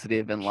think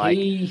positive and like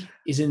he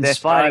is they're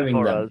fighting inspiring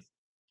for them. us.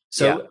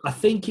 Yeah. So I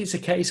think it's a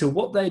case of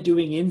what they're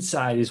doing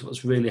inside is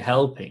what's really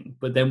helping.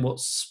 But then what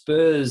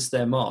spurs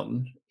them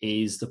on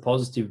is the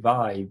positive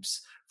vibes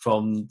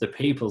from the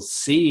people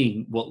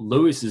seeing what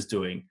Lewis is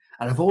doing.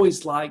 And I've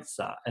always liked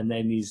that. And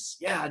then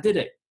I did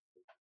it.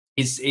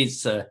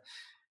 It's a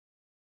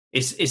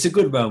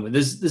good moment.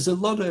 There's a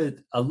lot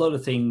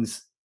of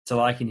things to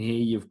like in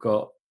here. You've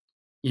got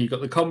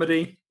the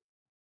comedy.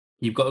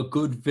 You've got a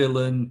good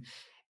villain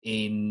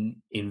in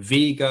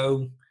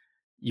Vigo.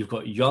 You've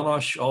got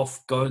Janosch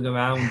off going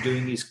around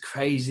doing his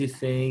crazy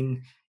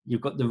thing.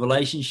 You've got the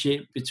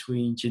relationship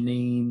between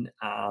Janine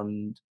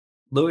and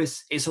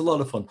Lewis. It's a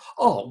lot of fun.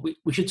 Oh,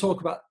 we should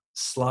talk about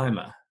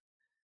Slimer.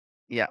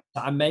 Yeah.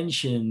 I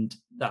mentioned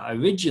that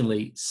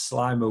originally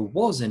Slimer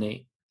was in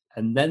it,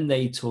 and then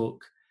they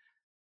took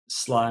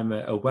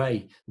Slimer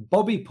away.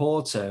 Bobby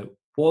Porter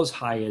was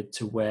hired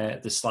to wear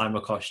the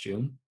Slimer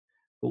costume,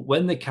 but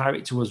when the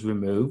character was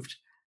removed,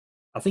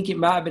 I think it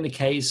might have been a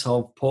case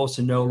of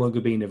Porter no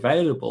longer being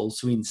available.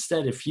 So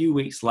instead, a few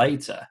weeks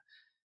later,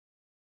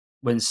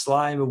 when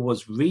Slimer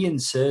was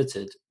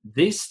reinserted,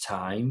 this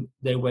time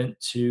they went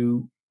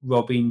to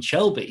Robin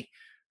Shelby,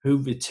 who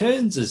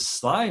returns as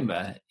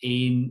Slimer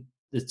in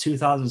the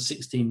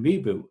 2016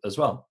 reboot as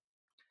well.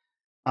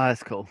 Oh,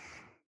 that's cool.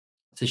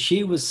 So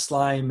she was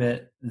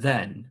Slimer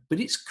then. But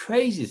it's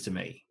crazy to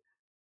me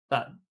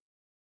that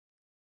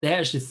they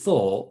actually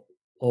thought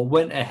or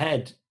went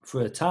ahead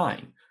for a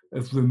time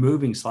of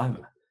removing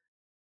Slimer.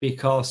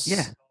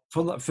 Because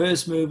from that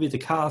first movie, the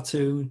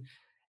cartoon,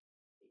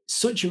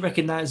 such a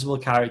recognizable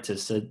character.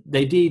 So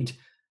they did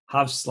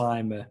have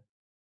Slimer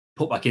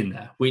put back in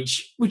there,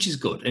 which is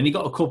good. And he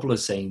got a couple of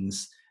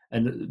scenes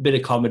and a bit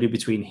of comedy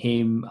between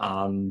him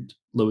and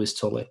Lewis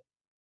Tully.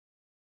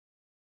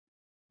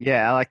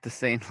 Yeah, I like the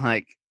scene.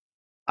 Like,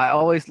 I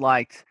always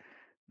liked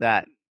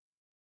that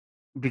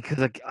because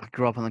I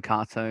grew up on the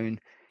cartoon.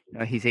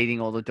 He's eating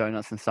all the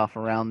donuts and stuff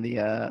around the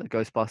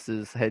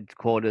Ghostbusters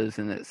headquarters,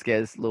 and it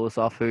scares Lewis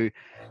off, who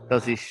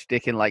does his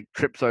shtick and like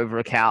trips over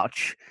a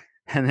couch,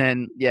 and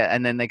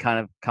then they kind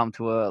of come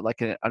to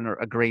an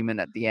agreement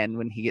at the end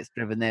when he gets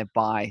driven there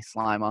by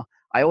Slimer.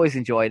 I always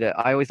enjoyed it.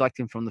 I always liked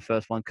him from the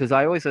first one because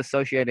I always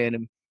associated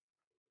him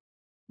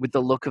with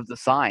the look of the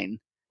sign.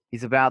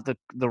 He's about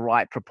the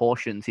right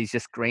proportions. He's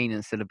just green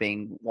instead of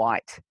being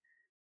white.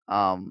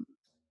 And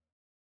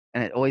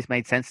it always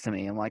made sense to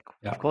me. I'm like,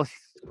 of course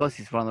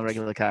he's one of the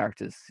regular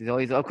characters.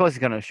 Of course he's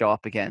going to show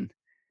up again.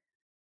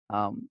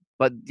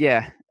 But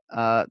yeah,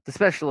 the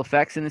special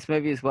effects in this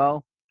movie as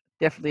well,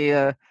 definitely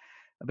a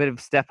bit of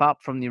a step up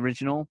from the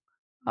original.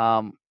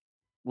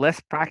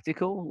 Less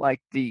practical.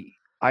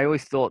 I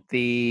always thought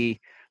the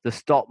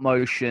stop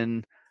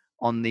motion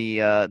on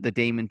the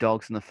demon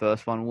dogs in the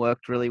first one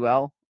worked really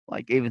well.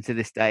 Like even to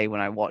this day,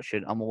 when I watch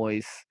it, I'm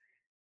always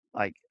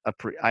like,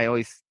 I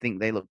always think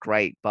they look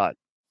great, but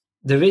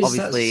there is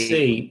obviously, that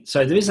scene.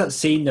 So there is that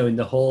scene though in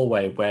the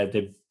hallway where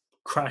they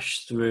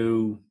crash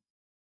through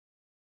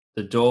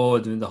the door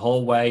in the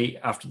hallway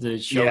after they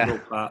showed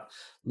up at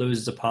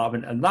Lewis's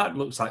apartment, and that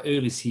looks like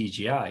early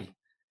CGI.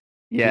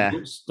 Yeah, it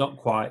looks not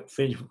quite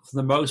finished. For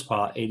the most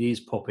part, it is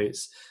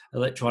puppets,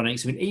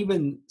 electronics. I mean,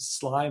 even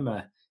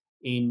Slimer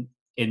in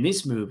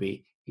this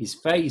movie, his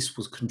face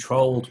was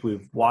controlled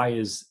with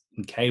wires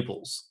and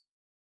cables,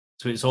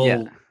 so it's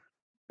all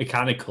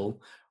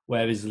mechanical.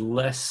 Whereas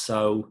less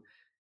so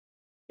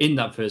in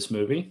that first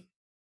movie.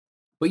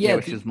 But yeah,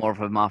 which is more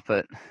of a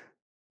Muppet.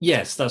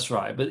 Yes, that's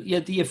right. But yeah,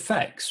 the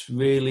effects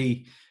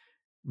really,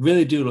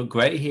 really do look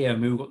great here. I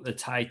mean, we've got the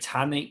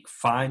Titanic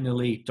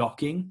finally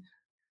docking.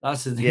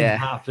 That's the thing that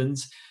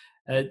happens.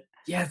 The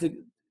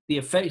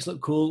effects look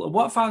cool. And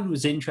what I found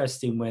was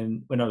interesting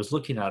when I was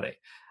looking at it,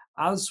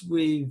 as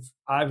with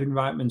Ivan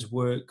Reitman's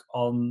work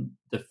on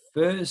the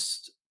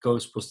first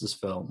Ghostbusters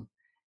film,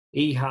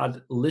 he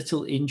had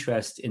little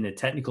interest in the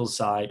technical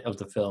side of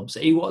the film. So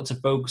he wanted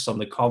to focus on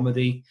the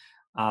comedy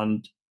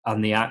and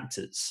the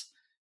actors.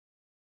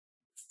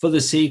 For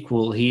the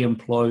sequel, he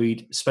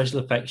employed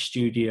special effects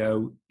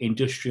studio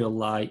Industrial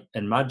Light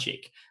and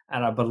Magic.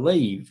 And I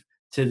believe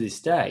to this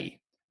day,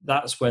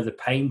 that's where the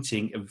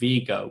painting of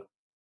Vigo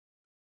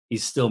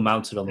is still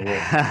mounted on the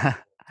wall.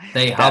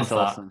 They have that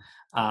awesome.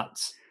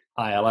 at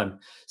ILM.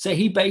 So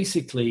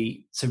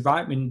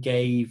Reitman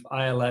gave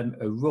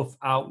ILM a rough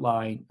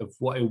outline of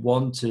what he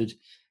wanted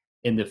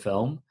in the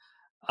film,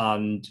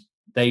 and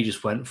they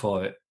just went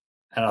for it.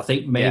 And I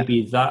think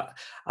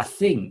I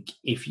think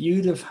if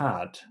you'd have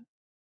had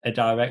a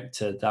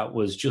director that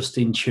was just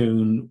in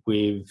tune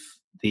with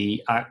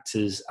the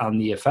actors and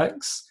the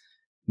effects,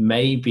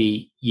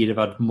 maybe you'd have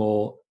had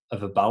more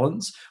of a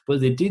balance.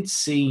 But they did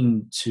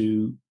seem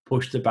to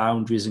push the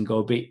boundaries and go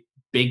a bit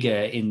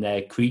bigger in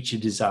their creature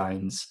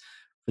designs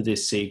for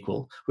this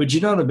sequel. But do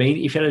you know what I mean?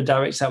 If you had a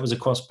director that was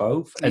across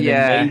both, and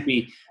then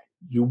maybe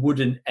you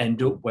wouldn't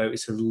end up where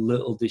it's a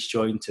little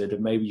disjointed,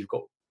 and maybe you've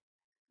got,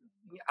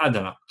 I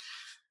don't know.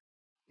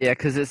 Yeah,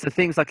 because it's the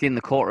things like in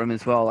the courtroom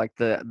as well, like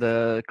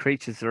the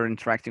creatures are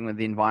interacting with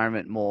the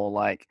environment more,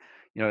 like,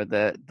 you know,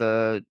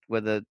 the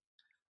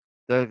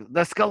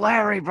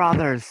Scolari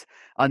brothers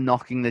are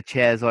knocking the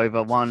chairs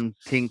over, one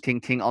ting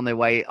ting ting on their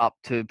way up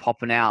to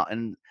popping out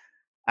and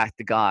at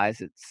the guys.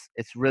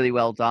 It's really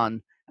well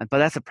done, but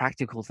that's a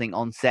practical thing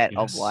on set.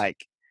 Of like,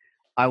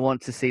 I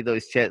want to see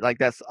those chairs. Like,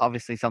 that's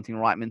obviously something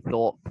Reitman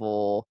thought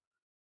for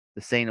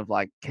the scene of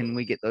like, can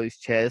we get those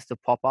chairs to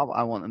pop up?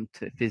 I want them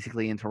to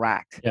physically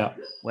interact. Yeah.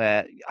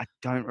 Where I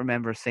don't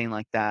remember a scene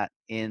like that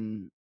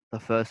in the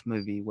first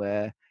movie,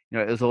 where, you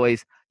know, it was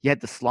always, you had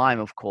the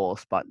slime, of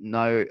course, but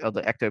no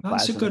other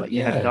ectoplasm. But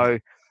you had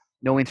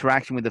no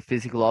interaction with the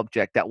physical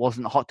object that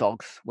wasn't hot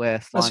dogs.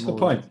 Where slime. That's a good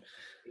point.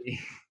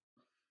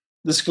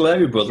 The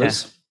Scolari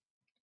brothers,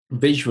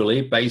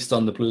 visually based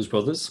on the Blues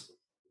Brothers.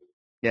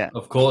 Yeah.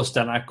 Of course,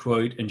 Dan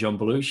Aykroyd and John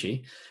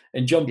Belushi,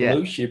 and John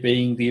Belushi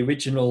being the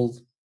original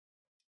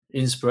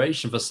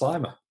inspiration for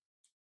Slimer.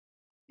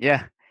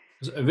 Yeah.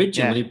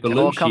 Originally,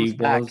 Belushi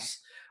was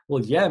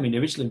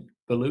originally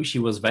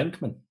Belushi was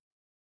Venkman.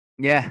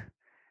 Yeah,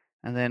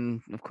 and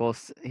then of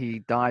course he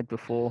died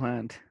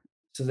beforehand.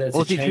 So there's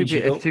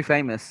too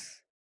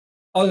famous.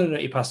 Oh no,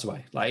 he passed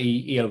away. Like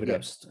he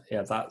overdosed.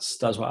 Yeah, that's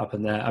what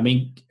happened there. I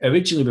mean,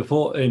 originally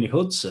before Ernie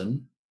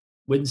Hudson,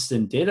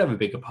 Winston did have a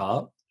bigger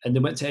part, and they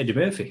went to Eddie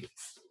Murphy,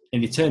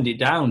 and he turned it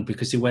down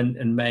because he went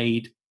and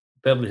made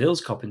Beverly Hills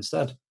Cop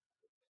instead.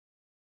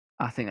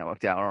 I think that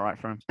worked out all right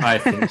for him. I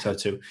think so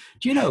too.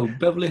 Do you know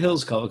Beverly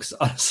Hills Cop? Because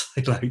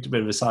honestly, like a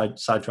bit of a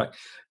sidetrack.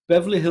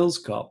 Beverly Hills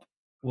Cop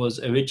was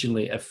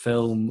originally a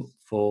film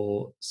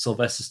for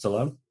Sylvester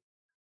Stallone.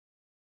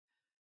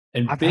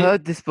 And I've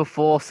heard this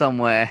before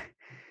somewhere.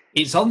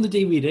 It's on the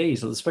DVD,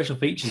 so the special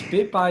features,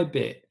 bit by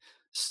bit,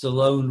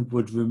 Stallone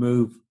would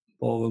remove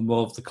more and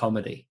more of the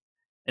comedy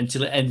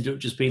until it ended up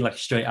just being like a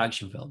straight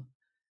action film.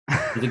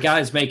 The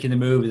guys making the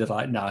movie, they're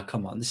like, "Nah,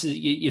 come on, this is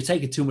you're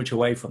taking too much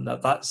away from that.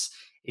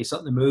 It's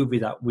not the movie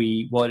that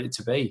we want it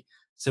to be."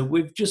 So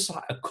we've just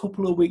like a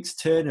couple of weeks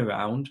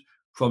turnaround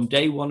from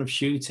day one of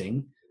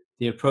shooting.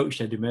 They approached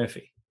Eddie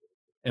Murphy,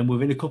 and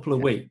within a couple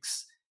of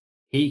weeks,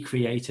 he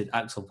created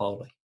Axel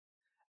Foley,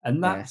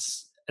 and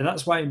that's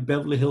why in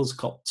Beverly Hills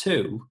Cop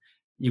 2,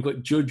 you've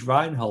got Judge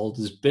Reinhold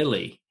as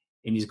Billy,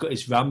 and he's got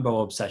his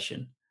Rambo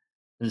obsession,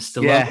 and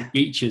Stallone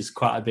features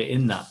quite a bit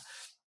in that.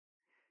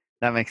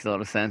 That makes a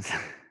lot of sense.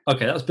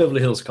 Okay, that's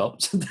Beverly Hills Cop.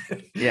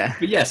 Yeah.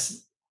 But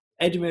yes,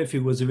 Eddie Murphy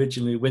was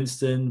originally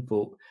Winston,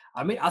 but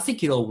I mean, I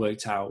think it all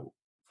worked out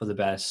for the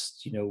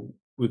best. You know,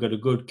 we've got a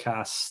good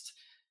cast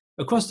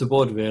across the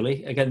board,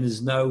 really. Again,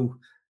 there's no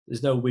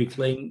weak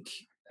link,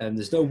 and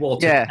there's no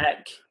Walter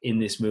Peck in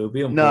this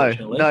movie,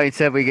 unfortunately. No,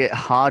 instead we get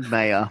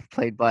Hardmayer,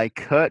 played by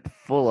Kurt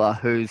Fuller,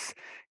 who's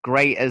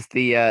great as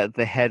the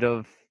head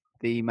of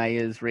the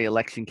mayor's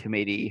re-election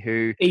committee,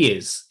 who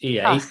he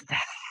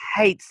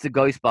hates the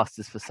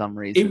Ghostbusters for some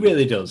reason. He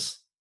really does.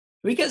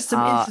 He gets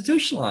them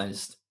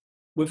institutionalized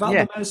without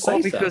the mayor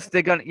saying because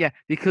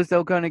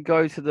they're going to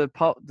go to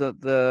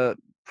the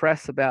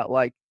press about,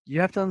 like,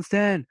 you have to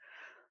understand,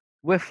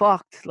 we're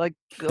fucked. Like,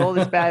 all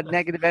this bad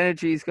negative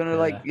energy is going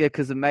to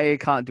because the mayor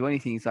can't do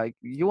anything. He's like,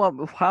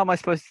 how am I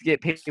supposed to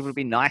get people to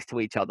be nice to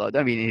each other?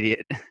 Don't be an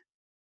idiot.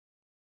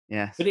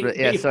 Yeah. But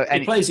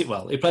he plays it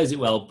well. He plays it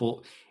well,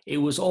 but it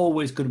was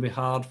always going to be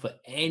hard for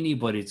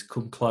anybody to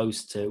come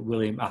close to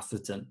William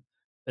Atherton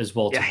as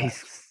Walter Peck.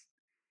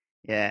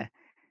 Yeah.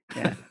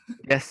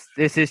 Yes,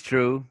 this is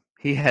true.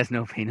 He has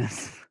no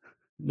penis.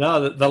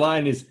 No, the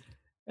line is,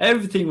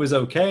 everything was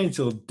okay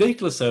until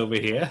Dickless over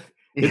here.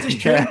 Is this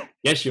true?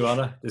 Yes, Your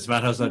Honor. This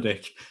man has no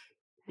dick.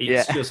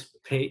 It's just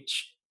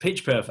pitch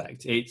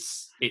perfect.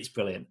 It's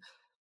brilliant.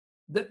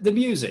 The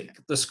music,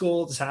 the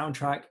score, the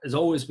soundtrack has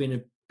always been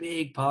a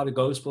big part of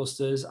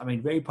Ghostbusters. I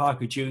mean, Ray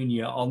Parker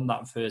Jr. on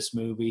that first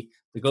movie,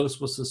 the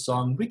Ghostbusters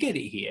song, we get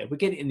it here. We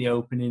get it in the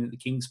opening at the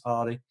King's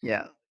party.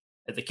 Yeah.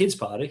 At the kids'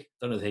 party.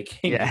 Don't know if they're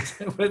king. Yeah.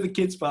 We're at the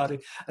kids' party.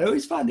 I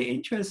always find it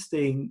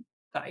interesting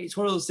that it's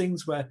one of those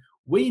things where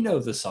we know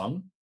the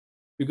song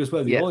because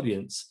we're the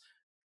audience.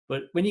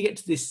 But when you get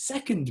to this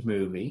second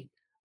movie,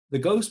 the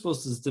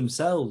Ghostbusters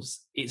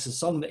themselves, it's a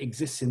song that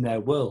exists in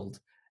their world,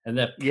 and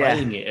they're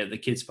playing it at the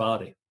kids'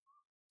 party.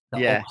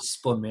 That always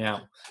spun me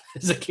out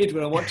as a kid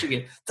when I'm watching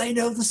it. They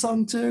know the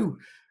song too.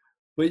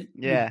 But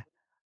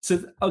so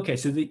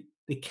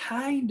they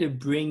kind of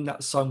bring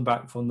that song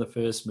back from the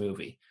first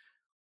movie,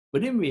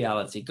 But in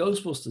reality,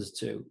 Ghostbusters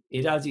 2,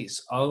 it has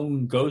its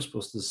own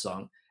Ghostbusters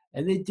song,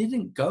 and they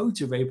didn't go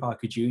to Ray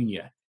Parker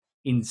Jr.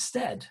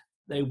 Instead,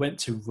 they went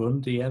to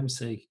Run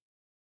DMC.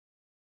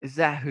 Is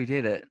that who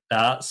did it?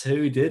 That's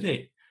who did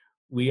it.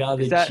 We are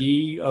the Is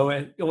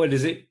that What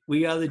is it?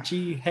 We are the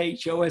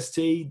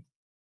GHOST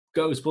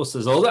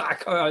Ghostbusters.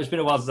 Although it's been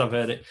a while since I've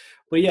heard it.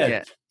 But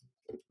yeah.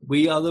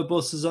 We are the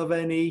busters of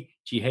any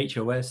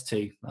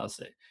GHOST. That's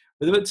it.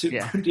 But they went to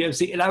Run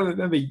DMC, and I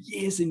remember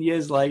years and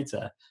years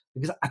later,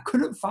 because I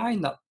couldn't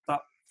find that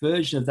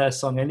version of their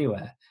song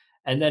anywhere.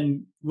 And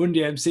then Run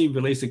DMC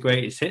released the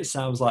greatest hits,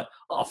 and I was like,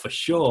 oh, for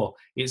sure,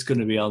 it's going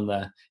to be on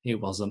there.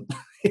 It wasn't.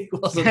 It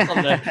wasn't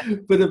on there.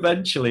 But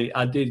eventually,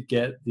 I did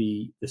get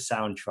the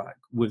soundtrack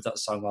with that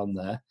song on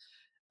there.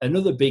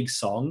 Another big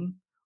song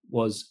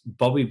was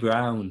Bobby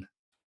Brown,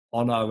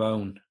 On Our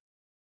Own,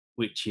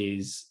 which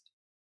is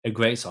a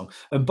great song.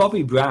 And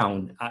Bobby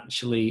Brown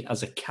actually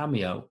has a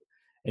cameo,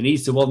 and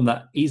he's the one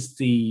he's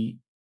the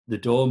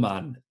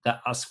doorman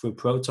that asked for a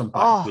proton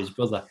pack for his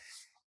brother.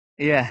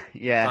 Yeah.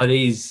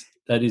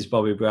 That is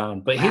Bobby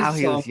Brown. But wow,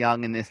 he was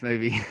young in this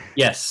movie.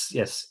 Yes,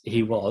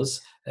 he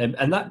was.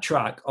 And that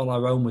track, On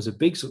Our Own, was a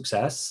big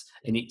success,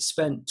 and it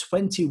spent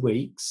 20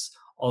 weeks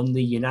on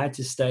the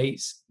United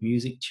States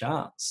music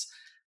charts.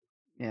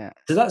 Yeah.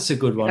 So that's a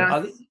good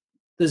one.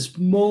 There's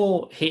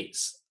more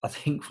hits, I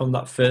think, from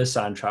that first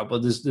soundtrack,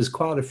 but there's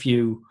quite a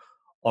few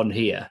on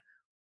here.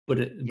 But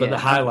the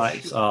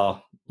highlights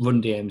are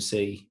Run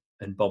DMC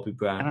and Bobby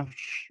Brown. And I'm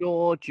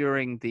sure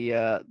during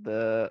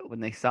the when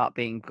they start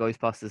being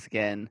Ghostbusters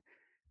again,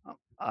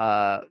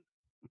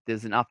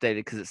 there's an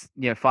updated, because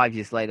it's 5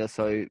 years later,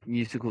 so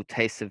musical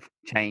tastes have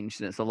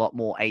changed, and it's a lot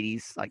more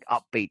 80s, like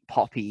upbeat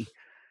poppy.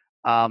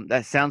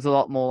 That sounds a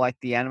lot more like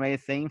the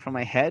animated theme from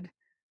my head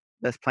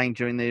that's playing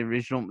during the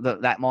original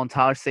that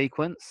montage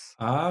sequence.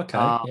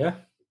 Okay, yeah.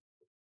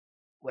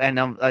 And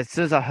as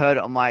soon as I heard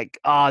it, I'm like,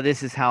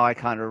 this is how I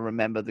kind of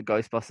remember the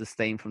Ghostbusters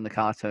theme from the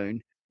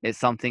cartoon. It's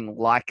something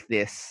like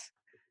this.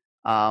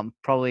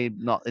 Probably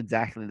not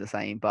exactly the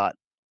same, but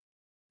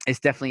it's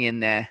definitely in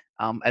there.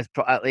 As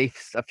at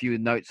least a few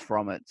notes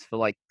from it for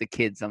like the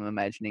kids. I'm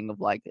imagining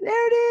of like,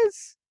 there it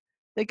is,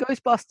 they're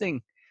ghostbusting,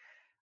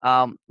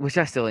 which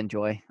I still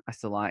enjoy. I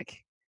still like.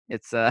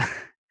 It's there's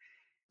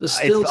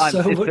still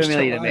so much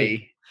familiar to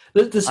me.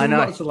 There's a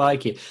lot to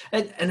like it,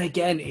 and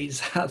again,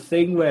 it's that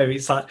thing where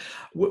it's like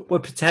we're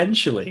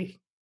potentially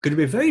going to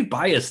be very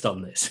biased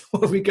on this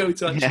when we go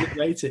to actually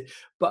rate it.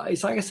 But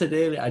it's like I said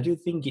earlier, I do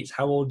think it's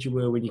how old you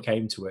were when you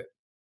came to it.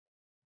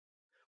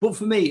 But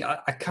for me,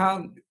 I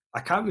can't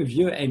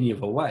review it any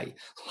other way,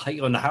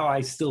 like on how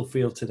I still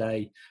feel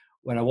today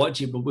when I watch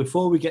it. But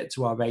before we get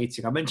to our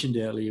rating, I mentioned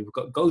earlier we've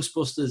got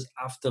Ghostbusters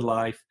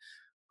Afterlife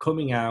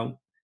coming out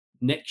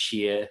next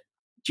year.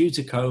 Due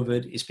to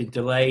COVID, it's been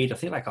delayed, I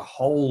think, like a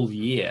whole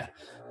year.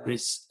 But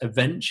it's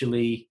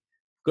eventually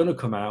going to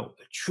come out,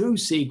 a true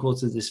sequel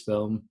to this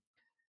film.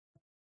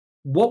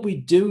 What we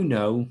do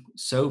know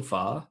so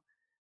far,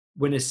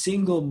 when a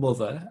single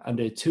mother and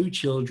her 2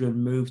 children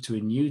move to a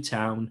new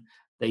town,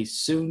 they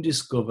soon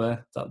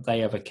discover that they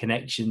have a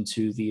connection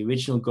to the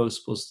original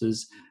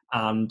Ghostbusters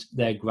and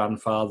their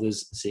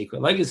grandfather's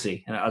secret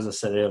legacy. And as I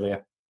said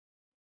earlier,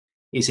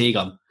 it's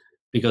Egon.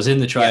 Because in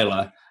the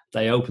trailer,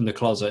 they open the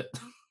closet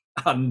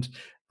and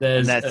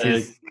there's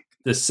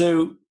the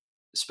suit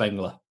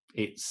Spengler.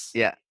 It's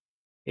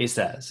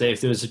there. So if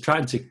there was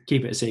trying to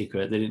keep it a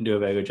secret, they didn't do a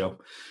very good job.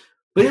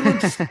 But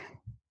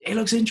it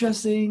looks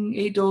interesting.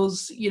 It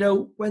does.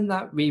 When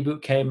that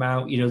reboot came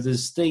out,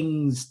 there's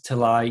things to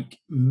like.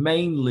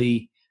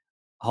 Mainly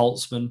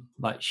Holtzman,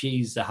 like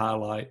she's the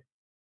highlight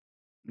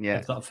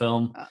of that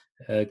film.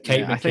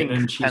 Kate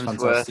McKinnon, she's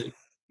fantastic.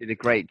 Did a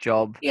great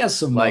job. He has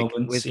some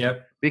moments,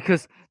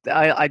 because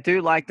I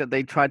do like that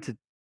they tried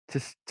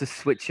to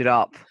switch it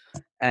up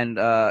and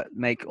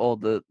make all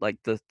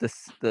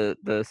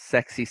the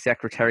sexy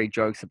secretary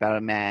jokes about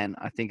a man.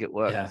 I think it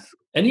works. Yeah.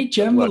 And he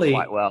generally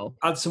quite well.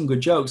 Had some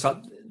good jokes. Like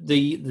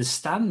the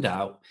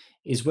standout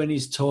is when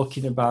he's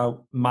talking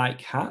about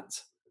Mike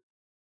Hatt,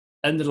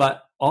 and they're like,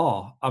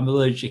 "Oh, I'm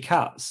allergic to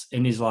cats,"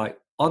 and he's like,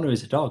 "Honor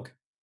is a dog,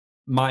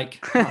 Mike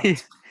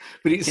Hatt."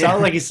 But it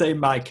sounds like he's saying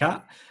Mike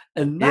Hatt,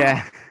 and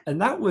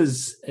that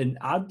was an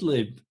ad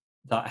lib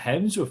that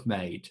Hemsworth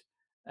made,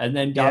 and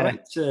then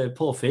director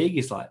Paul Feig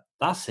is like,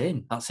 "That's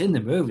in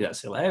the movie.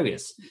 That's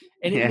hilarious,"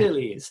 and it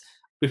really is.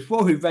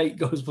 Before we rate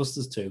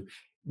Ghostbusters 2.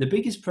 The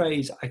biggest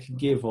praise I can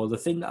give, or the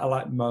thing that I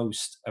like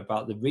most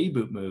about the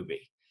reboot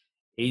movie,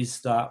 is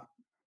that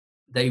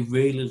they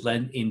really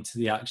lent into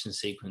the action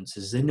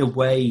sequences in a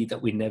way that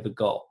we never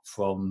got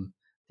from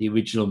the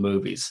original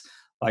movies.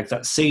 Like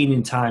that scene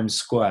in Times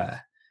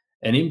Square,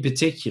 and in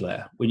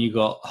particular, when you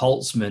got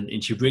Holtzman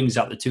and she brings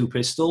out the 2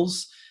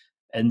 pistols,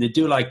 and they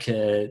do like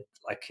a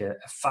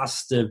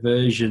faster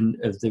version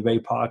of the Ray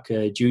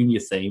Parker Jr.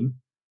 theme.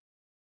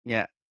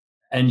 Yeah.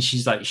 And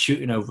she's like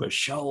shooting over her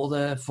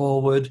shoulder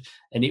forward.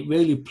 And it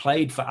really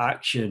played for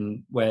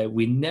action where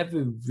we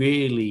never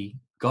really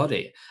got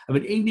it. I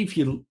mean, even if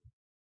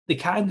they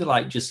kind of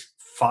like just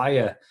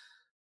fire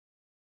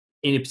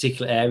in a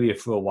particular area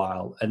for a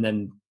while, and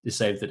then they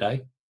save the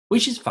day,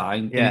 which is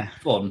fine and Yeah.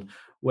 it's fun.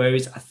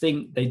 Whereas I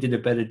think they did a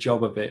better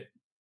job of it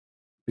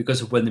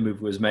because of when the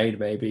movie was made,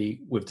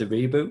 maybe with the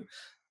reboot.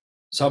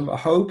 So I'm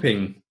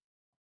hoping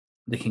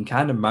they can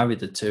kind of marry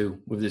the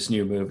two with this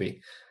new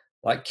movie.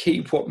 Like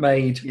keep what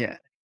made Yeah.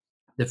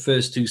 the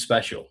first two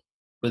special,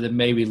 but then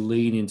maybe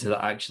lean into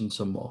the action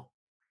some more.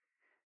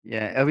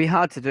 Yeah. It'll be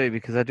hard to do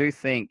because I do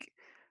think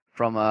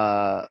from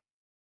a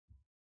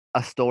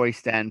story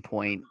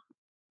standpoint,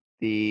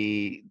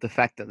 the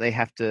fact that they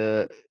have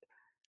to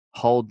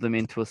hold them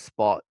into a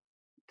spot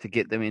to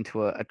get them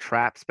into a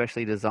trap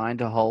specially designed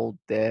to hold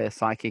their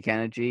psychic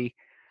energy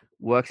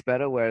works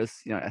better.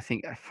 Whereas, I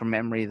think from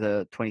memory,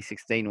 the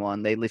 2016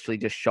 one, they literally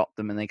just shot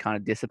them and they kind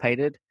of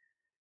dissipated.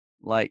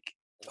 Like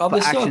Oh, for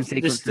action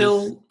sequences, they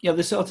still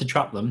had to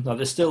trap them. Like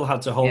they still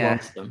had to hold on yeah,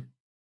 to them.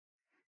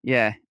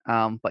 yeah.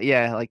 But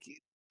yeah, like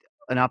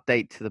an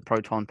update to the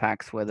proton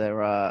packs where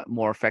they're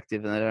more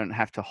effective and they don't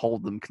have to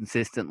hold them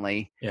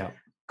consistently Yeah.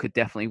 could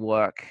definitely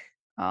work.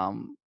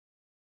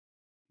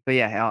 But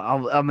yeah,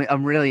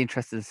 I'm really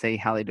interested to see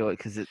how they do it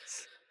because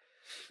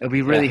it'll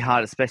be really Yeah.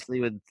 hard, especially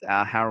with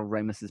Harold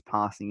Ramis's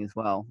passing as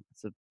well.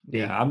 It's a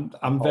big Yeah,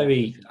 I'm hole.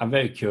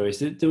 very curious.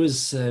 There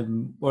was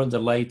one of the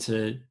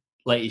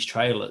latest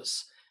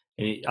trailers,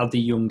 and it had the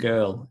young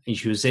girl, and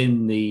she was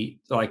in the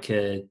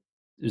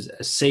there's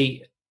a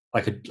seat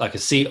like a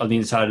seat on the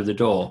inside of the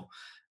door,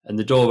 and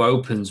the door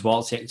opens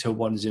whilst the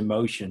Ecto-1 is in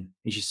motion,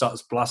 and she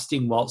starts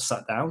blasting whilst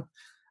sat down,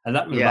 and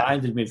that Yeah,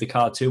 reminded me of the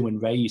cartoon when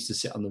Ray used to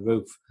sit on the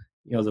roof,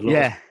 the little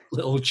yeah,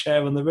 little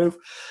chair on the roof.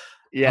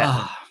 yeah,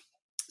 Ah,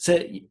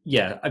 so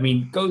yeah, I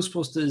mean,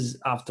 Ghostbusters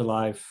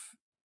Afterlife.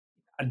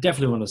 I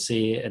definitely want to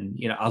see it, and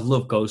I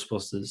love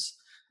Ghostbusters.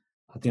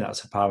 I think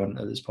that's apparent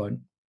at this point.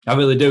 I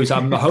really do. So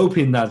I'm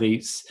hoping that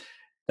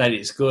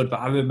it's good. But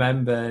I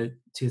remember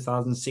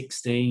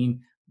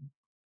 2016,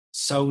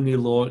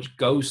 Sony launched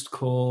Ghost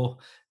Core.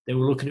 They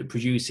were looking at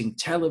producing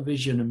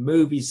television and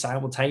movies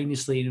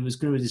simultaneously, and it was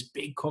going to be this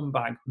big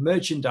comeback,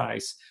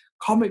 merchandise,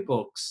 comic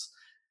books,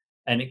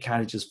 and it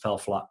kind of just fell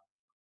flat.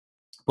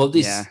 But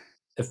yeah.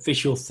 this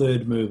official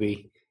third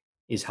movie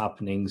is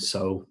happening,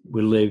 so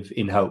we live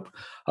in hope.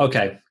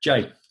 Okay,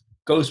 Jay,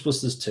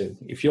 Ghostbusters 2.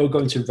 If you're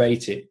going to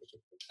rate it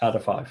out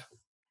of 5.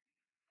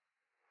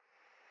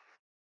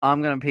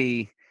 I'm gonna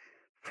be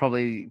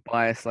probably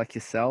biased like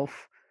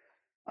yourself.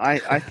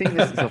 I think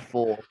this is a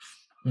four,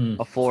 Hmm.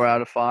 a 4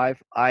 out of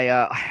 5.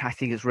 I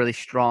think it's really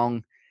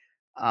strong.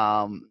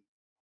 Um,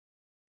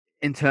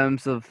 in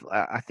terms of,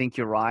 I think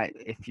you're right.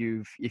 If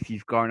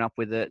you've grown up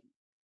with it,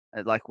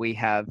 like we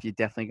have, you're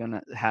definitely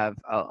gonna have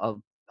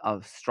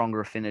a stronger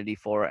affinity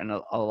for it and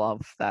a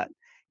love that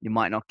you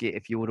might not get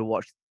if you were to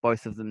watch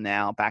both of them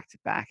now back to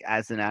back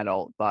as an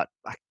adult. But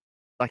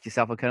like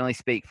yourself, I can only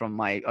speak from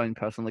my own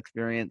personal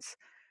experience.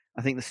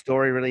 I think the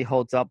story really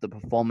holds up, the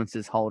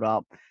performances hold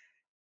up,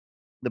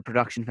 the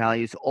production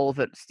values, all of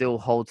it still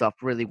holds up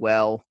really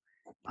well.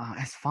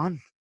 It's fun.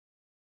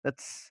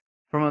 That's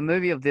from a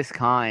movie of this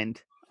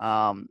kind.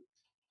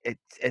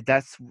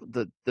 That's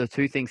the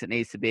two things it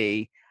needs to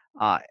be: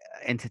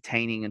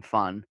 entertaining and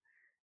fun,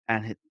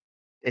 and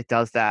it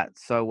does that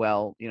so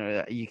well.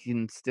 You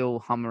can still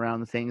hum around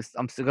the things.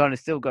 I'm still going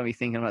to be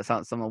thinking about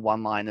some of the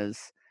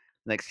one-liners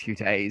the next few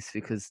days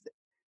because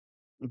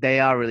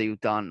they are really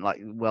done, like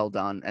well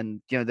done,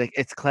 and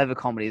it's clever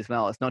comedy as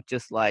well. It's not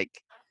just like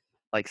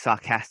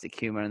sarcastic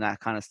humor and that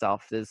kind of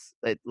stuff. There's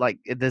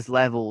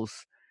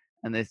levels,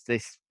 and they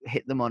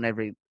hit them on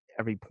every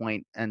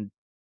point. And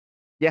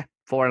yeah,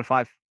 4 out of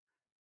 5.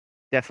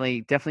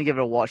 Definitely give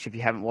it a watch if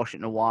you haven't watched it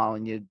in a while,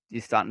 and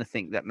you're starting to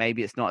think that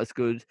maybe it's not as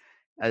good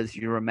as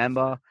you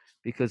remember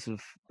because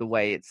of the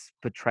way it's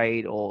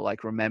portrayed or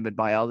like remembered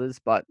by others.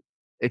 But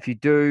if you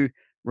do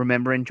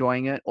remember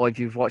enjoying it, or if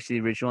you've watched the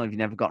original, if you've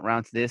never gotten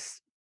around to this,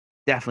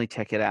 definitely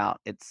check it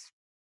out. It's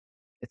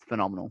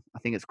phenomenal. I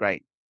think it's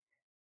great.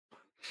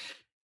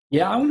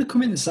 Yeah, I want to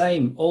come in the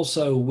same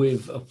also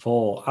with a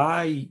 4.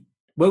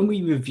 When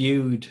we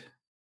reviewed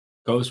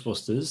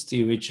Ghostbusters,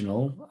 the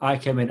original, I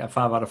came in at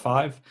 5 out of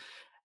 5.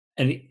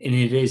 And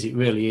it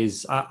really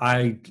is.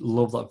 I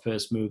love that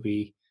first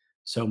movie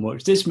so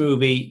much. This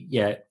movie,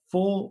 yeah,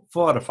 4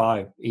 out of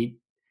 5.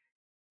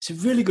 It's a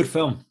really good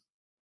film.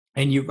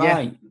 And you're Yeah,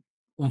 right.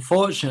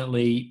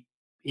 Unfortunately,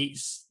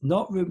 it's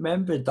not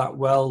remembered that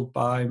well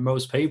by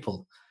most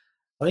people.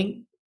 I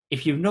think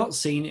if you've not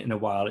seen it in a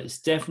while, it's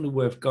definitely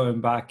worth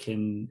going back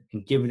and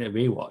giving it a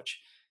rewatch.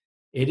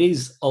 It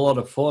is a lot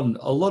of fun.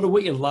 A lot of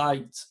what you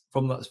liked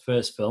from that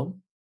first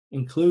film,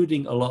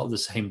 including a lot of the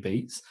same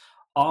beats,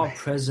 are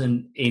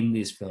present in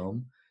this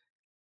film.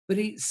 But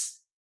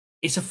it's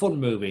a fun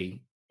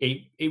movie.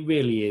 It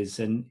really is,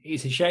 and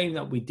it's a shame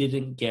that we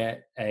didn't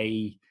get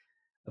a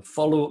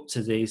follow up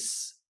to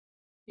this,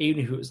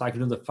 even if it was like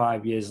another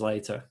 5 years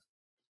later.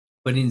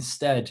 But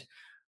instead,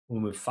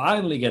 when we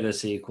finally get a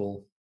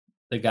sequel,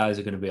 the guys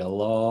are going to be a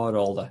lot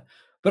older.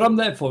 But I'm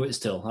there for it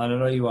still, and I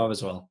know you are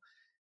as well.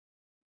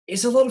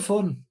 It's a lot of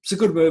fun. It's a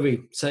good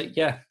movie. So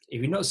yeah,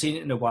 if you've not seen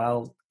it in a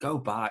while, go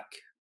back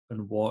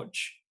and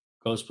watch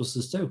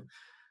Ghostbusters 2.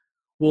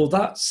 Well,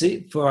 that's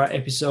it for our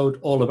episode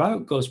all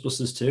about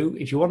Ghostbusters 2.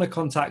 If you want to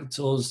contact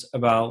us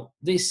about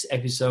this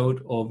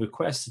episode or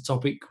request a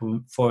topic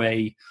for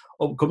a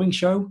upcoming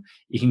show,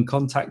 you can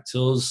contact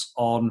us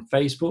on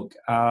Facebook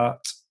at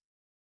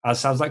As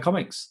Sounds Like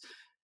Comics.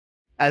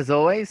 As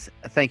always,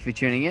 thank you for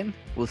tuning in.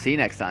 We'll see you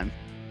next time.